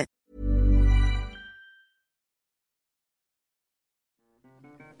Market.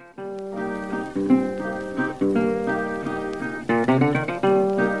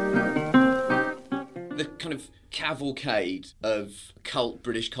 kind of cavalcade of cult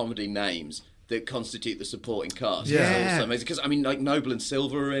British comedy names that constitute the supporting cast. Yeah. It's also amazing because, I mean, like Noble and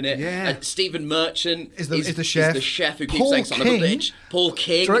Silver are in it. Yeah. Stephen Merchant is the chef. Is the chef who Paul keeps saying son of a bitch. Paul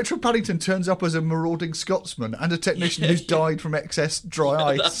King. Director of Paddington turns up as a marauding Scotsman and a technician who's died from excess dry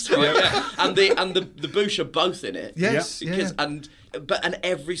ice. That's right, yeah. And the Bush are both in it. Yes, yeah. And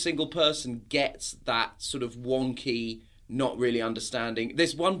every single person gets that sort of wonky, not really understanding.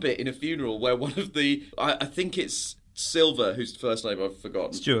 There's one bit in a funeral where one of the, I think it's Silver, whose first name I've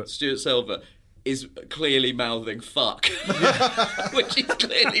forgotten. Stuart Silver, is clearly mouthing fuck, which he's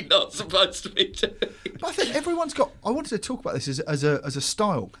clearly not supposed to be doing. But I think everyone's got... I wanted to talk about this as a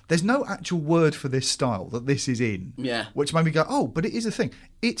style. There's no actual word for this style that this is in. Yeah. Which made me go, oh, but it is a thing.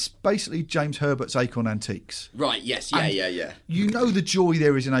 It's basically James Herbert's Acorn Antiques. Right, yes, yeah. You know the joy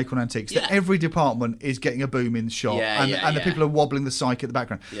there is in Acorn Antiques, that every department is getting a boom in the shot, and the people are wobbling the psyche at the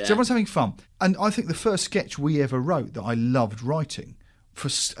background. Yeah. So everyone's having fun. And I think the first sketch we ever wrote that I loved writing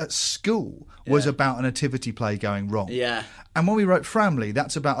at school was about a nativity play going wrong. Yeah. And when we wrote Framley,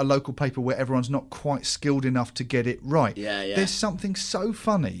 that's about a local paper where everyone's not quite skilled enough to get it right. Yeah. There's something so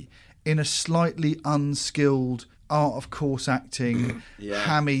funny in a slightly unskilled art of course acting,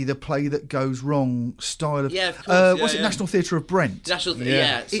 hammy, the play that goes wrong style of... Yeah, of course. What's it, National Theatre of Brent?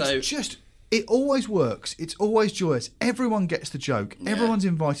 It's just... It always works. It's always joyous. Everyone gets the joke. Yeah. Everyone's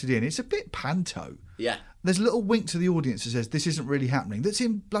invited in. It's a bit panto. Yeah. There's a little wink to the audience that says, this isn't really happening. That's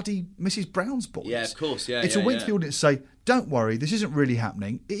in bloody Mrs. Brown's Boys. Yeah, of course. Yeah, it's a wink to the audience to say, don't worry, this isn't really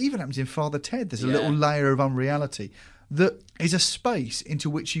happening. It even happens in Father Ted. There's a little layer of unreality that is a space into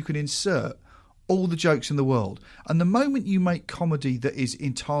which you can insert all the jokes in the world. And the moment you make comedy that is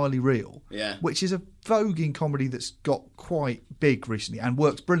entirely real, which is a voguing comedy that's got quite big recently and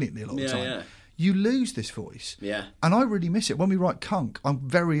works brilliantly a lot of the time, you lose this voice. Yeah. And I really miss it. When we write Kunk, I'm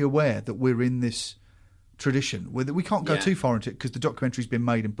very aware that we're in this tradition where we can't go too far into it because the documentary's been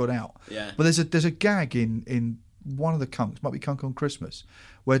made and put out. Yeah. But there's a gag in one of the Kunks, might be Kunk on Christmas,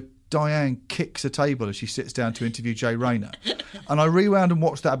 where Diane kicks a table as she sits down to interview Jay Rayner. And I rewound and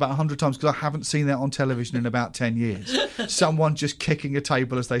watched that about 100 times because I haven't seen that on television in about 10 years. Someone just kicking a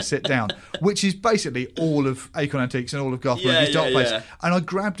table as they sit down, which is basically all of Acorn Antiques and all of Garth Marenghi's Dark Place. And I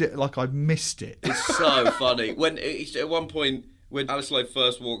grabbed it like I missed it. It's so funny. At one point, when Alice Lowe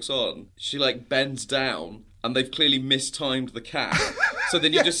first walks on, she like bends down and they've clearly mistimed the cat. So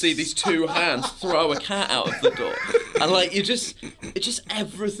then you just see these two hands throw a cat out of the door. And like it's just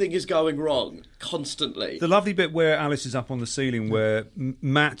everything is going wrong constantly. The lovely bit where Alice is up on the ceiling where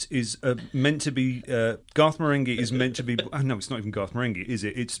Matt is meant to be... Garth Marenghi is meant to be... Oh, no, it's not even Garth Marenghi, is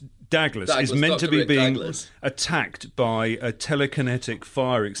it? It's Douglas is meant Dr. to be Rick being Douglas. attacked by a telekinetic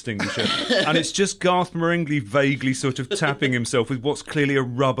fire extinguisher. And it's just Garth Marenghi vaguely sort of tapping himself with what's clearly a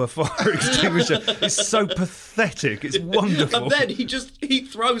rubber fire extinguisher. It's so pathetic. It's wonderful. And then he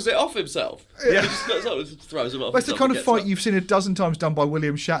throws it off himself. Yeah. He just throws him off. That's the kind of fight you've seen a dozen times done by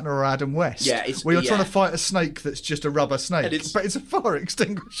William Shatner or Adam West. Yeah, where you're trying to fight a snake that's just a rubber snake, but it's a fire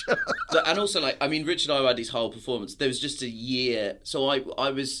extinguisher. And also, Richard Ayoade's whole performance, there was just a year... So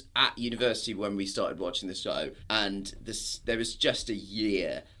I was at university when we started watching the show, and there was just a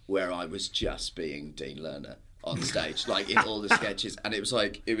year where I was just being Dean Lerner on stage, like in all the sketches, and there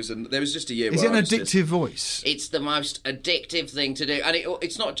was just a year. Is it an addictive voice? It's the most addictive thing to do, and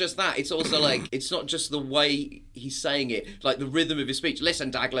it's not just that. It's also like it's not just the way he's saying it, like the rhythm of his speech.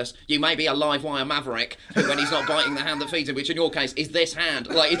 Listen, Douglas, you may be a live wire maverick when he's not biting the hand that feeds him, which in your case is this hand.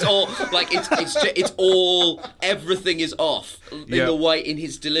 Like it's all like it's all everything is off in the way in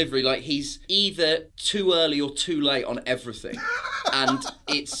his delivery. Like he's either too early or too late on everything, and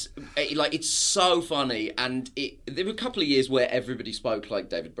it's so funny. And there were a couple of years where everybody spoke like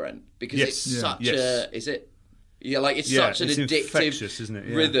David Brent because it's such a... Is it? Yeah, like it's such an addictive isn't it?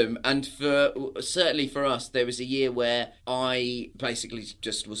 rhythm. And certainly for us, there was a year where I basically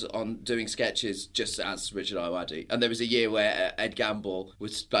just was on doing sketches just as Richard Ayoade. And there was a year where Ed Gamble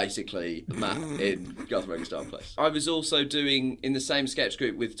was basically Matt in Garth Marenghi's Dark Place. I was also doing in the same sketch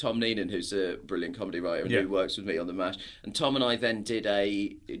group with Tom Neenan, who's a brilliant comedy writer and who works with me on The MASH. And Tom and I then did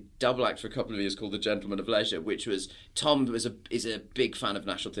a double act for a couple of years called The Gentleman of Leisure, which was... Tom is a big fan of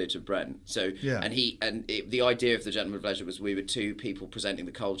National Theatre of Brent. So the idea of The Gentleman of Leisure was we were two people presenting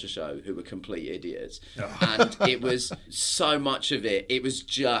the culture show who were complete idiots. And it was so much of it was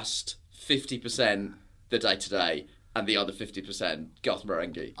just 50% the day-to-day and the other 50% Garth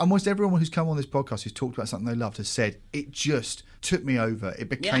Marenghi. Almost everyone who's come on this podcast who's talked about something they loved has said, it just took me over. It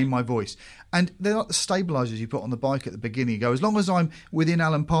became my voice. And they're like the stabilisers you put on the bike at the beginning. You go, as long as I'm within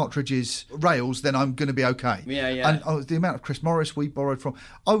Alan Partridge's rails, then I'm going to be okay. Yeah. And the amount of Chris Morris we borrowed from,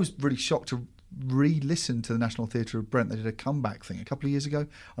 I was really shocked to re-listened to the National Theatre of Brent. They did a comeback thing a couple of years ago.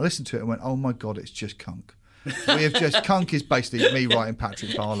 I listened to it and went, oh my God, it's just Kunk. We have just Kunk is basically me writing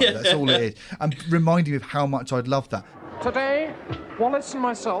Patrick Barlow. That's all it is. And reminding me of how much I'd love that. Today, Wallace and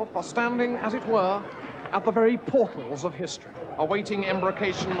myself are standing, as it were, at the very portals of history, awaiting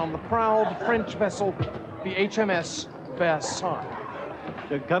embarkation on the proud French vessel, the HMS Versailles.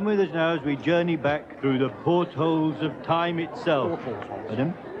 So come with us now as we journey back through the portholes of time itself. Portals.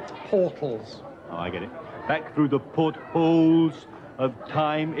 Pardon? Portals. Oh, I get it. Back through the portholes of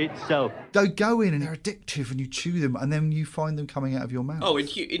time itself. They go in and they're addictive and you chew them and then you find them coming out of your mouth. Oh,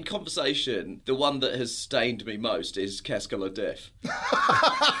 in conversation, the one that has stained me most is Qu'est-ce que le diff.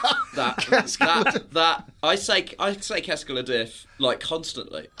 I say Qu'est-ce que le diff like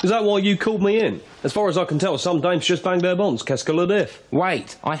constantly. Is that why you called me in? As far as I can tell, some dames just bang their bonds. Qu'est-ce que le diff?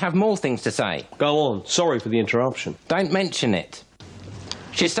 Wait, I have more things to say. Go on. Sorry for the interruption. Don't mention it.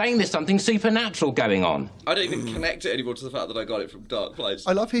 She's saying there's something supernatural going on. I don't even connect it anymore to the fact that I got it from Dark Place.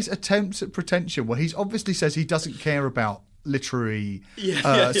 I love his attempts at pretension where he obviously says he doesn't care about literary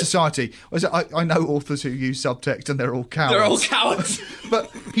society. I know authors who use subtext and they're all cowards. They're all cowards. But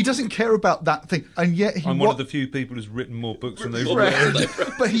he doesn't care about that thing. And yet I'm one of the few people who's written more books than they've read.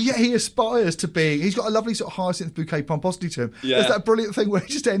 But yet he aspires to being... He's got a lovely sort of hyacinth bouquet pomposity to him. Yeah. There's that brilliant thing where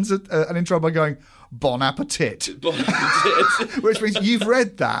he just ends an intro by going, Bon appetit. Bon appetit. Which means you've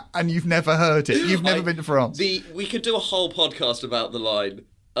read that and you've never heard it. You've never been to France. We could do a whole podcast about the line,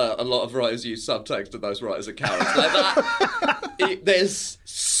 a lot of writers use subtext and those writers are cowards. Like that. There's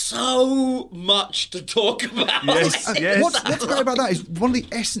so much to talk about. Yes. What's great about that is one of the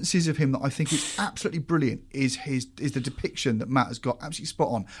essences of him that I think is absolutely brilliant is the depiction that Matt has got absolutely spot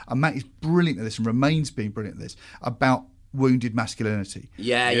on. And Matt is brilliant at this and remains being brilliant at this about wounded masculinity.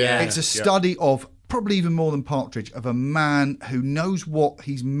 Yeah. It's a study of, probably even more than Partridge, of a man who knows what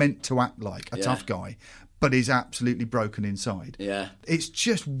he's meant to act like, a tough guy, but is absolutely broken inside. Yeah. It's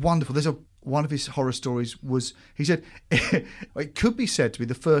just wonderful. There's one of his horror stories was, he said, it could be said to be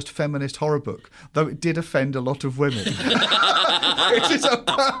the first feminist horror book, though it did offend a lot of women. Which is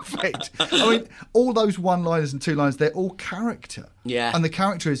perfect. I mean, all those one-liners and two-liners, they're all character. Yeah. And the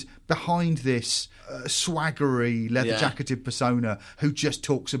character is behind this swaggery, leather-jacketed persona who just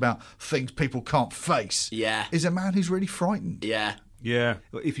talks about things people can't face. Yeah. Is a man who's really frightened. Yeah. Yeah.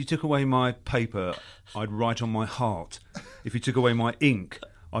 If you took away my paper, I'd write on my heart. If you took away my ink,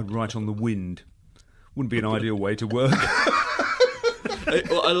 I'd write on the wind. Wouldn't be an ideal way to work.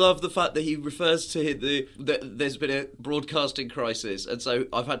 I love the fact that he refers to there's been a broadcasting crisis, and so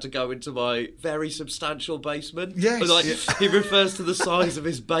I've had to go into my very substantial basement. Yes. He refers to the size of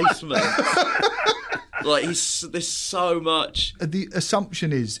his basement. There's so much. The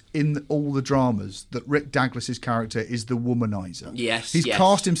assumption is, in all the dramas, that Rick Douglas's character is the womanizer. Yes, He's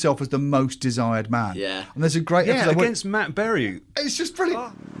cast himself as the most desired man. Yeah. And there's a great episode against Matt Berry. It's just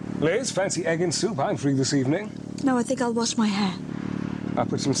brilliant. Liz, fancy egg and soup? I'm free this evening. No, I think I'll wash my hair. I'll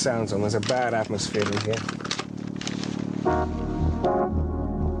put some sounds on. There's a bad atmosphere in here.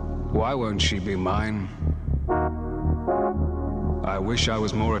 Why won't she be mine? I wish I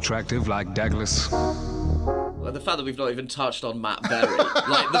was more attractive like Douglas. Like the fact that we've not even touched on Matt Berry.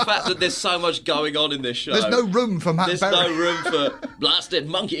 Like the fact that there's so much going on in this show. There's no room for Matt Berry. There's no room for blasted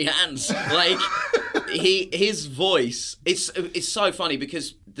monkey hands. Like his voice, it's so funny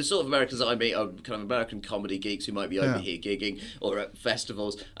because the sort of Americans I meet are kind of American comedy geeks who might be over here gigging or at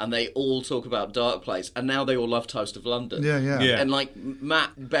festivals, and they all talk about Dark Place, and now they all love Toast of London. Yeah. And like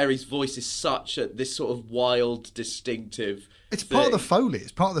Matt Berry's voice is such this sort of wild, distinctive. It's part of the Foley.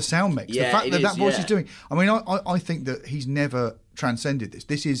 It's part of the sound mix. Yeah, the fact that voice is is doing. I mean, I think that he's never transcended this.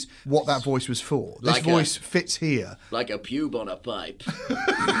 This is what that voice was for. This voice fits here. Like a pube on a pipe.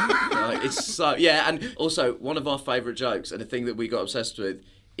 It's so... Yeah, and also, one of our favourite jokes, and a thing that we got obsessed with,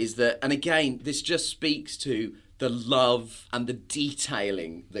 is that... And again, this just speaks to the love and the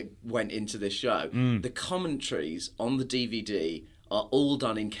detailing that went into this show. The commentaries on the DVD are all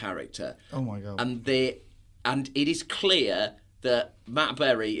done in character. Oh, my God. And it is clear that Matt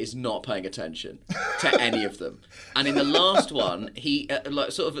Berry is not paying attention to any of them. And in the last one, he,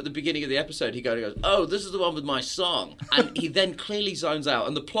 sort of at the beginning of the episode, he goes, oh, this is the one with my song. And he then clearly zones out.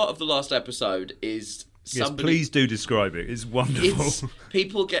 And the plot of the last episode is somebody... Yes, please do describe it. It's wonderful.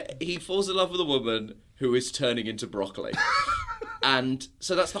 He falls in love with a woman who is turning into broccoli. And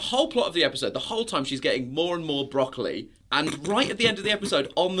so that's the whole plot of the episode. The whole time she's getting more and more broccoli. And right at the end of the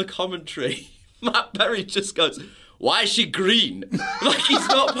episode, on the commentary... Matt Berry just goes, why is she green? Like, he's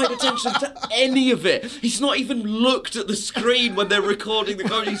not paid attention to any of it. He's not even looked at the screen when they're recording the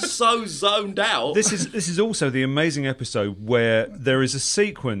comedy. He's so zoned out. This is also the amazing episode where there is a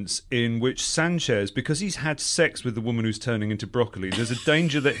sequence in which Sanchez, because he's had sex with the woman who's turning into broccoli, there's a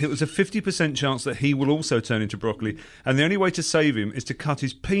danger that it was a 50% chance that he will also turn into broccoli, and the only way to save him is to cut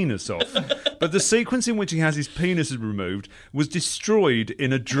his penis off. But the sequence in which he has his penis removed was destroyed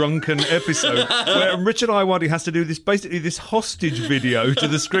in a drunken episode where Richard Ayoade has to do this hostage video to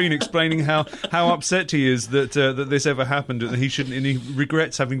the screen explaining how upset he is that this ever happened, and he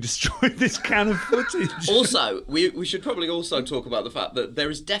regrets having destroyed this can of footage. Also, we should probably also talk about the fact that there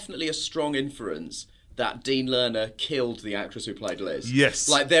is definitely a strong inference that Dean Lerner killed the actress who played Liz. Yes.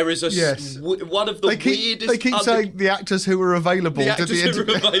 Like, there is one of the weirdest... They keep saying the actors who were available to the interview.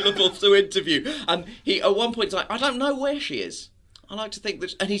 who were available to interview. And he, at one point, is like, I don't know where she is. I like to think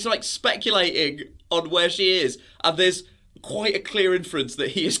that... And he's, like, speculating on where she is. And there's quite a clear inference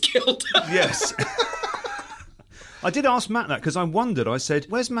that he has killed her. Yes. I did ask Matt that, because I wondered. I said,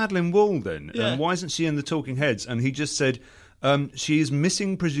 where's Madeleine Wall, then? Yeah. And why isn't she in the Talking Heads? And he just said... she is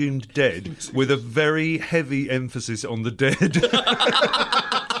missing, presumed dead, with a very heavy emphasis on the dead.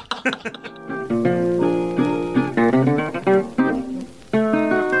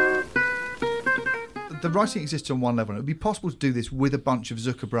 The writing exists on one level, and it would be possible to do this with a bunch of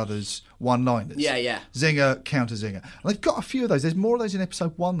Zucker Brothers one-liners. Yeah. Zinger, counter-zinger. And they've got a few of those. There's more of those in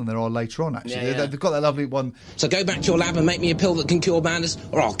episode 1 than there are later on, actually. Yeah. They've got that lovely one. So go back to your lab and make me a pill that can cure madness,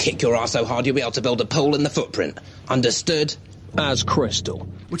 or I'll kick your ass so hard you'll be able to build a pole in the footprint. Understood? As crystal.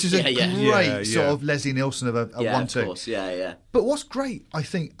 Which is a great sort of Leslie Nielsen of a 1-2. Of course, yeah. But what's great, I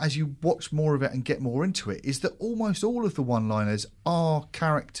think, as you watch more of it and get more into it, is that almost all of the one-liners are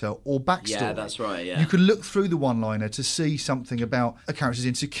character or backstory. Yeah, that's right, yeah. You can look through the one-liner to see something about a character's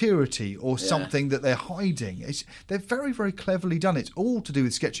insecurity or something that they're hiding. They're very, very cleverly done. It's all to do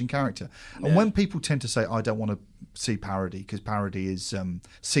with sketching character. And when people tend to say, I don't want to see parody, because parody is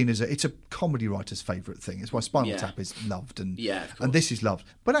seen as it's a comedy writer's favourite thing. It's why Spinal Tap is loved and this is loved.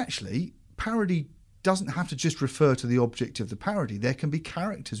 But actually, parody doesn't have to just refer to the object of the parody. There can be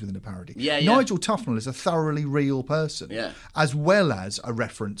characters within a parody. Nigel Tufnell is a thoroughly real person, as well as a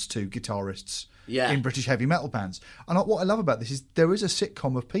reference to guitarists in British heavy metal bands. And what I love about this is there is a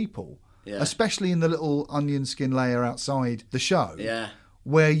sitcom of people, especially in the little onion skin layer outside the show,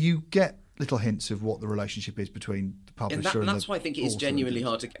 where you get little hints of what the relationship is between the publisher and that's why I think it is genuinely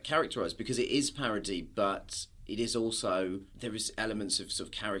hard to characterise, because it is parody, but it is also, there is elements of sort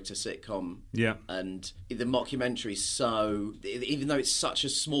of character sitcom. Yeah. And the mockumentary, so even though it's such a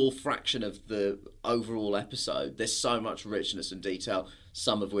small fraction of the overall episode, there's so much richness and detail,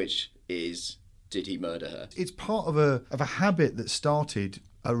 some of which is, did he murder her? It's part of a habit that started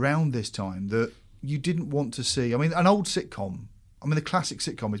around this time that you didn't want to see. I mean, an old sitcom, the classic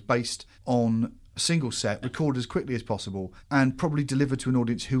sitcom is based on a single set, recorded as quickly as possible, and probably delivered to an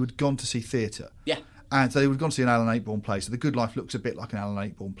audience who had gone to see theatre. Yeah. And so they would have gone to see an Alan Ayckbourn play. So The Good Life looks a bit like an Alan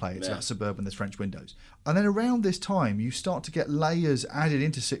Ayckbourn play. It's that suburban, there's French windows. And then around this time, you start to get layers added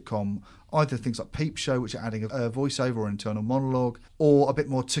into sitcom, either things like Peep Show, which are adding a voiceover or internal monologue, or a bit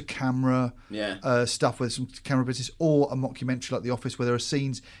more to-camera stuff with some camera business, or a mockumentary like The Office, where there are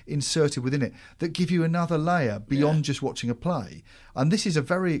scenes inserted within it that give you another layer beyond just watching a play. And this is a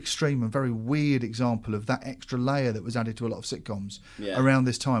very extreme and very weird example of that extra layer that was added to a lot of sitcoms around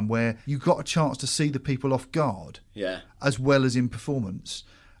this time, where you got a chance to see the people off guard as well as in performance.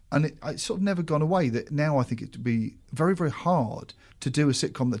 And it's sort of never gone away. That now I think it would be very, very hard to do a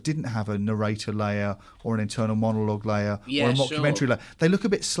sitcom that didn't have a narrator layer or an internal monologue layer or a mockumentary layer. They look a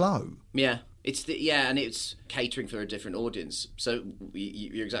bit slow. Yeah. And it's catering for a different audience. So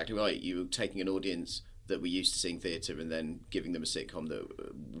you're exactly right. You're taking an audience that we're used to seeing theatre and then giving them a sitcom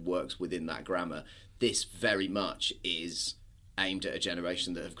that works within that grammar. This very much is aimed at a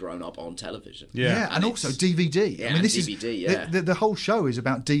generation that have grown up on television. And also DVD. Yeah, I mean, this DVD, is the whole show is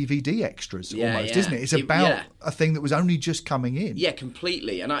about DVD extras almost, isn't it? It's about a thing that was only just coming in. Yeah,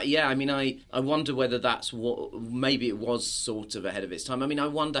 completely. And I wonder whether that's what, maybe it was sort of ahead of its time. I mean, I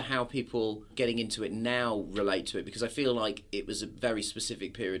wonder how people getting into it now relate to it, because I feel like it was a very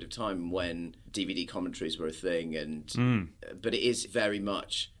specific period of time when DVD commentaries were a thing, and but it is very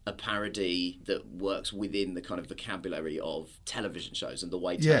much a parody that works within the kind of vocabulary of television shows and the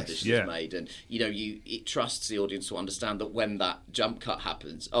way television is made. And it trusts the audience to understand that when that jump cut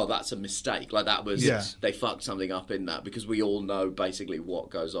happens, that's a mistake. Like that was they fucked something up in that, because we all know basically what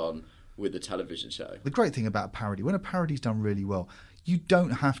goes on with the television show. The great thing about a parody, when a parody's done really well, you don't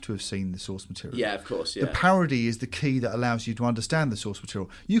have to have seen the source material. Yeah, of course, yeah. The parody is the key that allows you to understand the source material.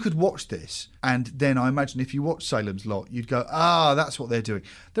 You could watch this, and then I imagine if you watch Salem's Lot, you'd go, that's what they're doing.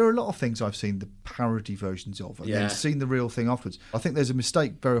 There are a lot of things I've seen the parody versions of, and then seen the real thing afterwards. I think there's a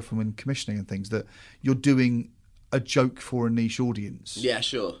mistake very often when commissioning and things that you're doing a joke for a niche audience. Yeah,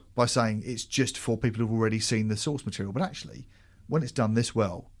 sure. By saying it's just for people who've already seen the source material. But actually, when it's done this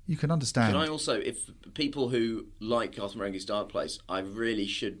well, you can understand. Can I also, if people who like Garth Marenghi's Dark Place, I really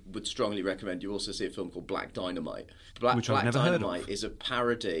would strongly recommend you also see a film called Black Dynamite. Which I've never heard of. Black Dynamite is a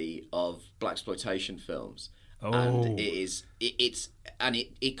parody of blaxploitation films. Oh. And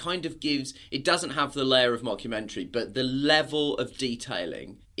it kind of gives, it doesn't have the layer of mockumentary, but the level of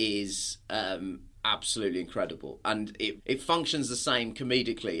detailing is absolutely incredible, and it functions the same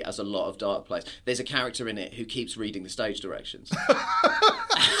comedically as a lot of Dark Place. There's a character in it who keeps reading the stage directions.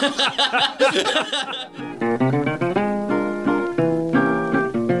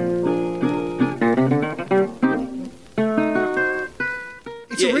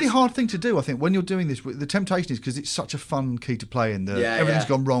 It's a really hard thing to do, I think, when you're doing this. The temptation is, because it's such a fun key to play in, everything's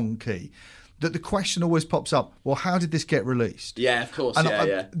gone wrong key, that the question always pops up, well, how did this get released? Yeah, of course,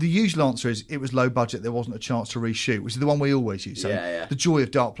 and the usual answer is it was low budget, there wasn't a chance to reshoot, which is the one we always use. So the joy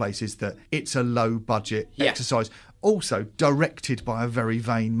of Dark Place is that it's a low budget exercise. Also directed by a very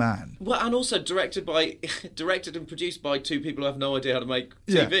vain man. Well, and also directed and produced by two people who have no idea how to make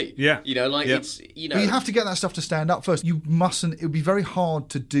TV. Yeah. You know, it's, you know. But you have to get that stuff to stand up first. You mustn't, it would be very hard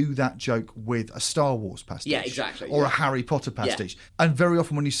to do that joke with a Star Wars pastiche. Yeah, exactly. Or a Harry Potter pastiche. Yeah. And very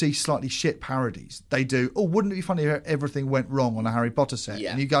often when you see slightly shit parodies, they do, wouldn't it be funny if everything went wrong on a Harry Potter set?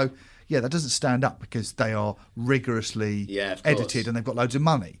 Yeah. And you go, that doesn't stand up because they are rigorously edited and they've got loads of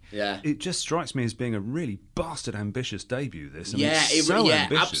money. Yeah. It just strikes me as being a really bastard ambitious debut, this. Ambitious.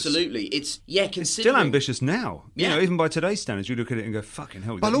 Absolutely. It's still ambitious now. You know, even by today's standards, you look at it and go, fucking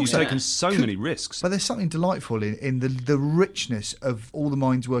hell, you've taken so many risks. But there's something delightful in the richness of all the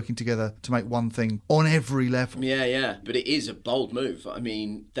minds working together to make one thing on every level. Yeah. But it is a bold move. I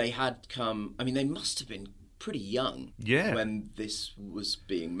mean, they must have been pretty young when this was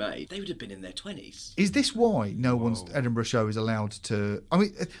being made. They would have been in their 20s. Is this why no one's Edinburgh show is allowed to... I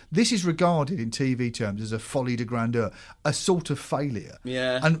mean, this is regarded in TV terms as a folie de grandeur, a sort of failure.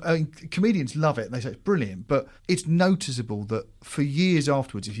 Yeah. And comedians love it and they say it's brilliant, but it's noticeable that for years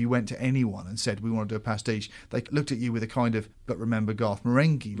afterwards, if you went to anyone and said, we want to do a pastiche, they looked at you with a kind of, but remember Garth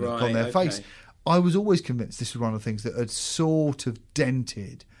Marenghi look on their face. I was always convinced this was one of the things that had sort of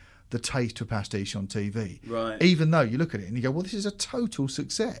dented the taste of pastiche on TV. Right. Even though you look at it and you go, well, this is a total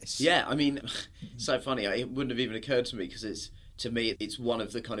success. Yeah, I mean, so funny. It wouldn't have even occurred to me because it's one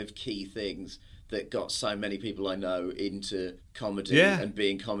of the kind of key things that got so many people I know into comedy and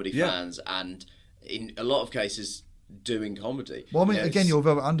being comedy fans, and in a lot of cases doing comedy. Well, I mean, again, your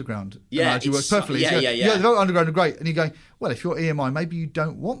Velvet Underground analogy works perfectly. Yeah. The Velvet Underground are great. And you're going, well, if you're EMI, maybe you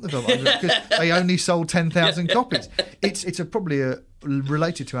don't want the Velvet Underground because they only sold 10,000 copies. It's probably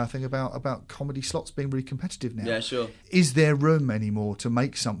related to our thing about comedy slots being really competitive now. Yeah, sure. Is there room anymore to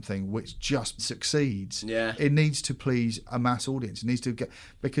make something which just succeeds? Yeah. It needs to please a mass audience. It needs to get,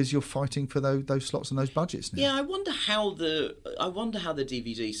 because you're fighting for those slots and those budgets now. Yeah, I wonder how the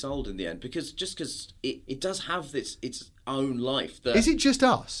DVD sold in the end, because it does have its own life. Is it just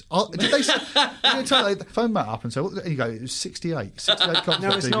us? Did they phone Matt up and say, and you go, it was 68 copies. No,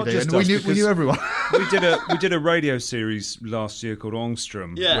 it's DVD, not just and us. We knew everyone. we did a radio series last year called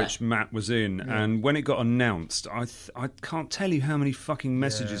Ångström, which Matt was in, and when it got announced, I can't tell you how many fucking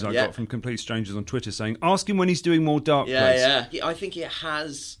messages I got from complete strangers on Twitter saying, ask him when he's doing more Dark Place. Yeah, I think it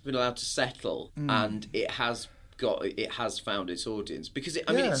has been allowed to settle, and it has found its audience, because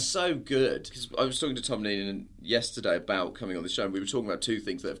it's so good. Because I was talking to Tom Neenan yesterday about coming on the show, and we were talking about two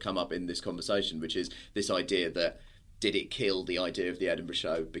things that have come up in this conversation, which is this idea that did it kill the idea of the Edinburgh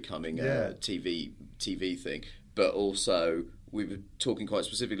show becoming a TV thing, but also we were talking quite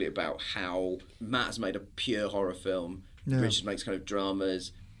specifically about how Matt has made a pure horror film, Richard makes kind of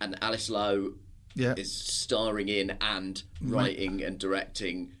dramas, and Alice Lowe is starring in and writing and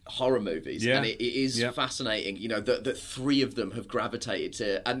directing horror movies, and it is fascinating, you know, that three of them have gravitated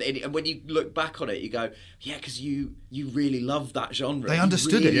to, and when you look back on it, you go, because you really love that genre. They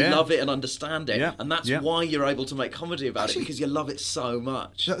understood it. You love it and understand it, and that's why you're able to make comedy about it, because you love it so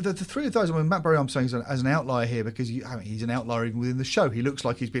much. The three of those, I mean, Matt Berry, I'm saying as an outlier here, because he's an outlier even within the show. He looks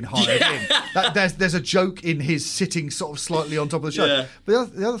like he's been hired in. There's a joke in his sitting sort of slightly on top of the show. Yeah.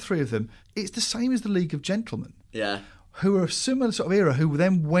 But the other three of them, it's the same as the League of Gentlemen. Yeah. Who are a similar sort of era, who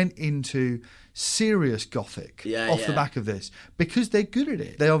then went into serious gothic off the back of this because they're good at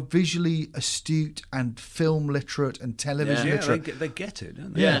it. They are visually astute and film literate and television literate. They get it,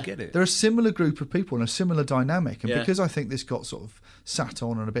 don't they? Yeah. They get it. They're a similar group of people and a similar dynamic. And because I think this got sort of sat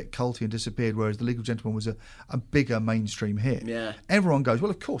on and a bit culty and disappeared, whereas The League of Gentlemen was a bigger mainstream hit, everyone goes,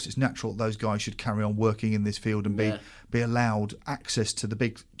 well, of course, it's natural that those guys should carry on working in this field and be allowed access to the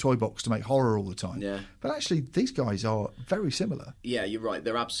big toy box to make horror all the time. Yeah. But actually, these guys are very similar. Yeah, you're right.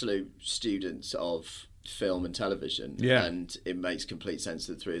 They're absolute students of film and television. Yeah. And it makes complete sense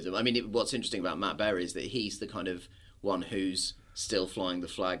to the three of them. I mean, what's interesting about Matt Berry is that he's the kind of one who's still flying the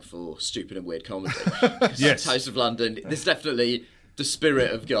flag for stupid and weird comedy. Yes. Toast of London. There's definitely the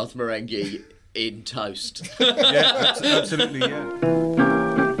spirit of Garth Marenghi in Toast. Yeah, absolutely, yeah.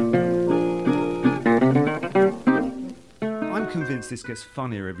 I'm convinced this gets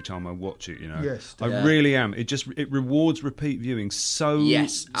funnier every time I watch it, you know. Yes, I really am. It rewards repeat viewing so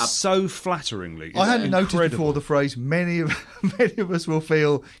flatteringly. I hadn't incredible. noticed before the phrase, many of us will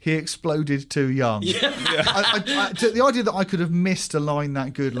feel he exploded too young. The idea that I could have missed a line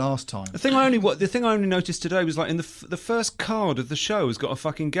that good last time. The thing I only noticed today was like in the first card of the show has got a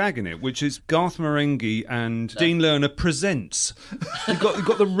fucking gag in it, which is Garth Marenghi and Dean Lerner presents. You've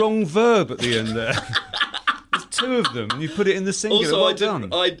got the wrong verb at the end there. There's two of them, and you put it in the singular.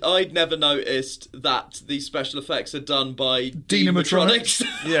 Also, I'd never noticed that the special effects are done by Dynamotronics.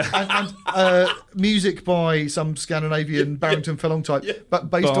 and music by some Scandinavian Barrington Fellong type, but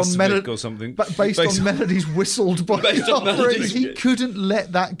based on or something. But based on melodies whistled by Garth Marenghi. He couldn't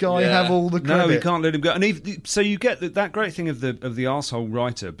let that guy have all the credit. No, he can't let him go. And so you get that great thing of the arsehole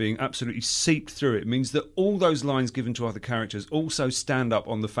writer being absolutely seeped through it. It means that all those lines given to other characters also stand up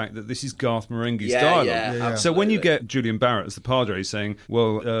on the fact that this is Garth Marenghi's dialogue. So when you get Julian Barrett as the Padre saying,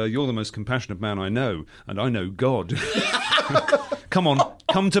 well, you're the most compassionate man I know, and I know God. Come on,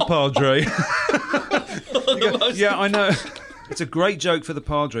 come to Padre. I know. It's a great joke for the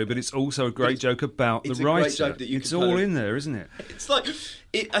Padre, but it's also a great joke about the writer. Great joke that it's all in there, isn't it? It's like,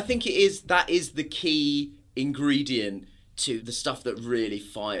 I think it is. That is the key ingredient to the stuff that really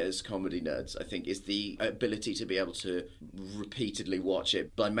fires comedy nerds, I think, is the ability to be able to repeatedly watch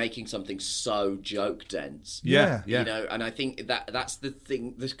it by making something so joke dense. Yeah. You know, and I think that's the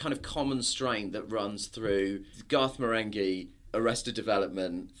thing, this kind of common strain that runs through Garth Marenghi, Arrested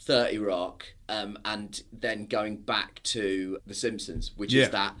Development, 30 Rock, and then going back to The Simpsons, which is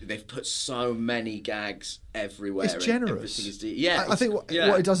that they've put so many gags everywhere. It's generous. Everything is I think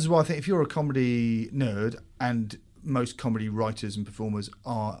what it does as well, I think if you're a comedy nerd, and most comedy writers and performers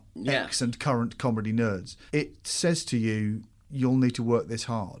are ex and current comedy nerds, it says to you, you'll need to work this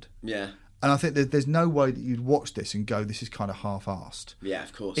hard. Yeah. And I think that there's no way that you'd watch this and go, this is kind of half-arsed. Yeah,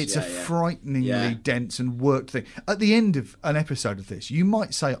 of course. It's a frighteningly dense and worked thing. At the end of an episode of this, you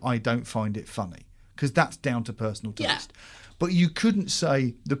might say, I don't find it funny, because that's down to personal taste. But you couldn't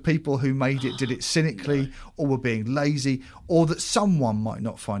say the people who made it did it cynically or were being lazy, or that someone might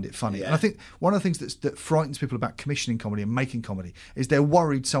not find it funny. And I think one of the things that frightens people about commissioning comedy and making comedy is they're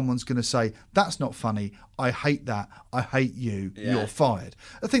worried someone's going to say, that's not funny, I hate that, I hate you, you're fired.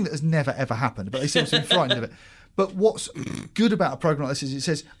 A thing that has never ever happened, but they seem to be frightened of it. But what's good about a programme like this is it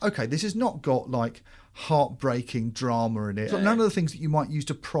says, OK, this has not got like heartbreaking drama in it. It's got none of the things that you might use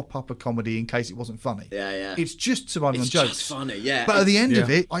to prop up a comedy in case it wasn't funny. It's just surviving on jokes. It's just funny, But at the end of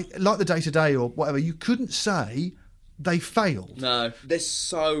it, like the Day-to-Day or whatever, you couldn't say they failed. No, there's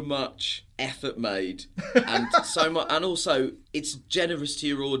so much effort made, and so much, and also it's generous to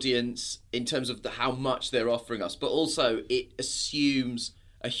your audience in terms of how much they're offering us, but also it assumes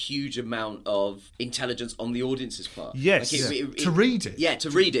a huge amount of intelligence on the audience's part. Yes. Like to read it. Yeah, to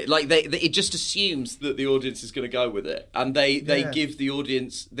read it. Like it just assumes that the audience is going to go with it. And they give the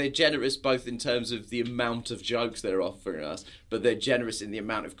audience, they're generous both in terms of the amount of jokes they're offering us, but they're generous in the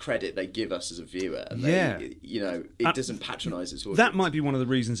amount of credit they give us as a viewer. And it doesn't patronise its audience. That might be one of the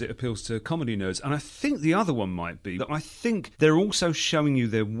reasons it appeals to comedy nerds. And I think the other one might be that I think they're also showing you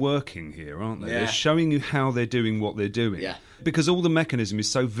they're working here, aren't they? Yeah. They're showing you how they're doing what they're doing. Yeah. Because all the mechanism is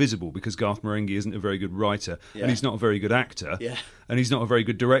so visible, because Garth Marenghi isn't a very good writer, and he's not a very good actor, and he's not a very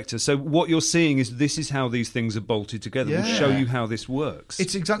good director. So what you're seeing is this is how these things are bolted together. We'll show you how this works.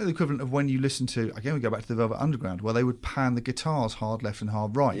 It's exactly the equivalent of when you listen to, again we go back to the Velvet Underground, where they would pan the guitars hard left and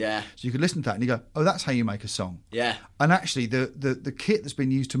hard right. Yeah. So you could listen to that and you go, oh, that's how you make a song. Yeah. And actually the kit that's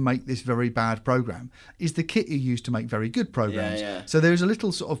been used to make this very bad programme is the kit you use to make very good programmes. Yeah. So there's a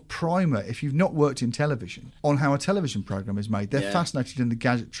little sort of primer, if you've not worked in television, on how a television programme is made. They're fascinated in the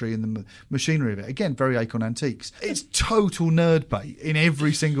gadgetry and the machinery of it. Again, very Acorn Antiques. It's total nerd bait in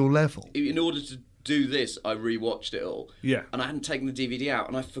every single level. In order to do this, I rewatched it all. Yeah. And I hadn't taken the DVD out,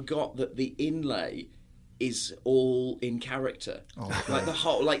 and I forgot that the inlay is all in character. Like the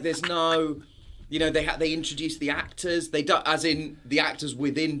whole, like there's no, you know, they introduce the actors. They do, as in the actors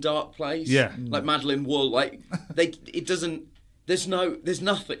within Dark Place. Yeah. Like Madeline Wool. Like it doesn't. There's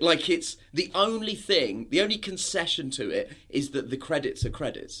nothing. Like it's the only concession to it is that the credits are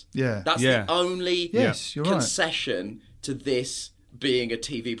credits. Yeah. That's the only you're concession to this being a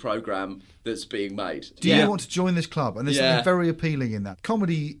TV programme that's being made. Do you want to join this club? And there's something very appealing in that.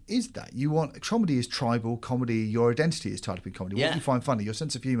 Comedy is that. Comedy is tribal. Comedy, your identity is tied up in comedy. What you find funny, your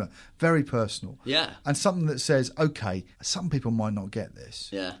sense of humour, very personal. Yeah. And something that says, okay, some people might not get this.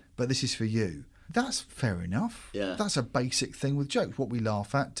 Yeah. But this is for you. That's fair enough. Yeah. That's a basic thing with jokes. What we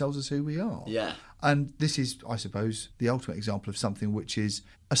laugh at tells us who we are. Yeah. And this is, I suppose, the ultimate example of something which is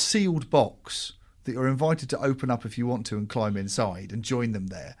a sealed box that you're invited to open up if you want to and climb inside and join them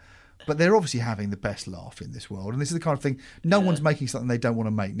there. But they're obviously having the best laugh in this world. And this is the kind of thing, no one's making something they don't want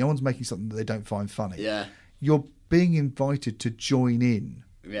to make. No one's making something that they don't find funny. Yeah. You're being invited to join in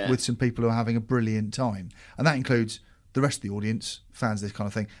with some people who are having a brilliant time. And that includes the rest of the audience, fans of this kind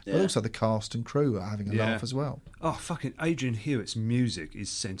of thing, but also the cast and crew are having a laugh as well. Oh, fucking Adrian Hewitt's music is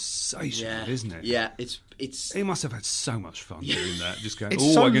sensational, isn't it? Yeah, it's. He must have had so much fun doing that. Just going, It's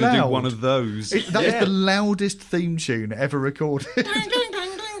so I'm going to do loud. one of those. That is the loudest theme tune ever recorded.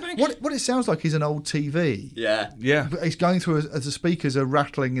 What it sounds like is an old TV. Yeah. Yeah. It's going through as the speakers are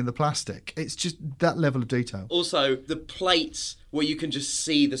rattling in the plastic. It's just that level of detail. Also, the plates where you can just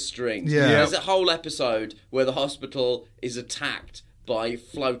see the strings. Yeah. There's a whole episode where the hospital is attacked by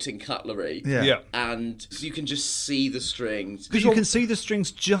floating cutlery. Yeah. And you can just see the strings. Because you can see the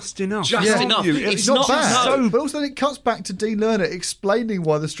strings just enough. Just enough. It's not bad. so. But also then it cuts back to Dean Lerner explaining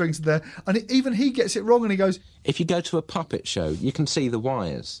why the strings are there. And even he gets it wrong and he goes... If you go to a puppet show, you can see the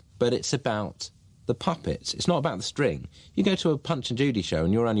wires, but it's about the puppets. It's not about the string. You go to a Punch and Judy show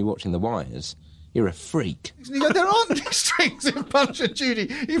and you're only watching the wires, you're a freak. And you go, there aren't any strings in Punch and Judy.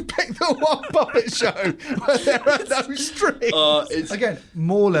 You picked the one puppet show where there are no strings. Again,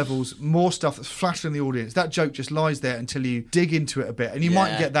 more levels, more stuff that's flashed in the audience. That joke just lies there until you dig into it a bit, and you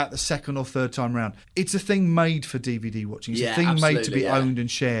might get that the second or third time round. It's a thing made for DVD watching. It's a thing made to be owned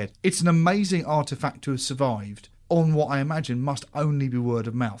and shared. It's an amazing artefact to have survived on what I imagine must only be word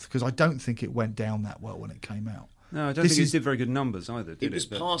of mouth, because I don't think it went down that well when it came out. No, I don't think it did very good numbers either, did it? It was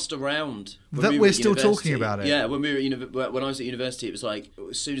passed around. That we're still talking about it. Yeah, when I was at university, it was like,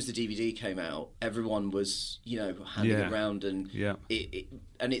 as soon as the DVD came out, everyone was, handing it around. And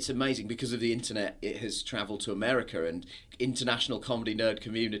and it's amazing, because of the internet, it has travelled to America, and international comedy nerd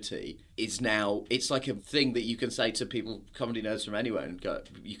community is now, it's like a thing that you can say to people, comedy nerds from anywhere, and go,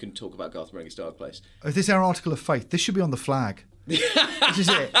 you can talk about Garth Marenghi's Dark Place. If this is our article of faith, this should be on the flag. This is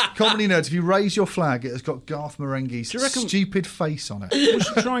it. Comedy nerds, if you raise your flag, it has got Garth Marenghi's stupid face on it. We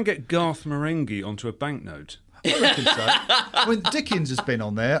should try and get Garth Marenghi onto a banknote. I reckon so. I mean, Dickens has been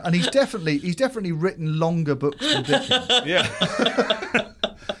on there, and he's definitely written longer books than Dickens. Yeah.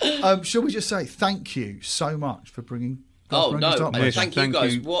 Shall we just say thank you so much for bringing Oh no! Thank you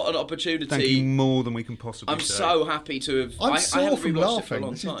guys. What an opportunity! Thank you more than we can possibly. I'm so happy to have. I'm sore from rewatched it for a laughing.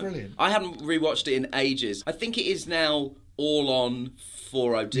 long This time. is brilliant. I hadn't rewatched it in ages. I think it is now all on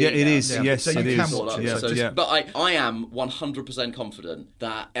 4OD. Yeah, it is. Yeah. Yes, So it you is. can watch it. So Yeah. But I am 100% confident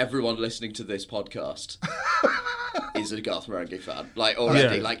that everyone listening to this podcast is a Garth Marenghi fan. Like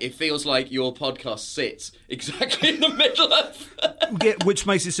already, Yeah. like it feels like your podcast sits exactly in the middle of. Yeah, which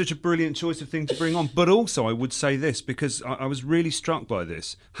makes it such a brilliant choice of thing to bring on. But also, I would say this, because I was really struck by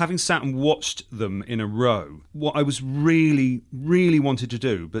this. Having sat and watched them in a row, what I was really, really wanted to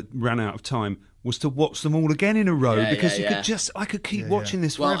do, but ran out of time, was to watch them all again in a row, because I could keep watching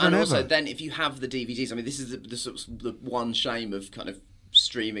this forever and also ever. then if you have the DVDs, I mean, this is the one shame of kind of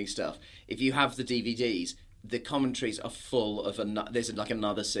streaming stuff. If you have the DVDs, the commentaries are full of there's like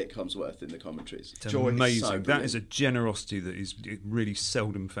another sitcom's worth in the commentaries. It's amazing. That is a generosity that is really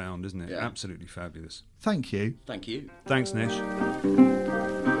seldom found, isn't it? Yeah. Absolutely fabulous. Thank you. Thank you. Thanks, Nish.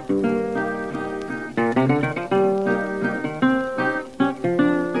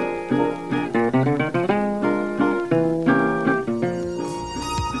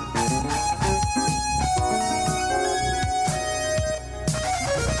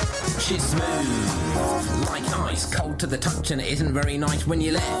 She's smooth, like ice, cold to the touch, and it isn't very nice when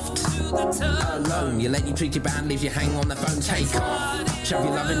you're left alone. You let you treat you bad, leaves you hang on the phone, take off. Shove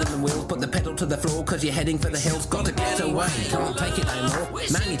your loving in the wheels, put the pedal to the floor, cause you're heading for the hills, gotta get away, can't take it no more.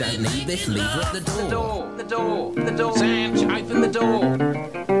 Man, you don't need this, leave her at the door. The door, Sam, open the door.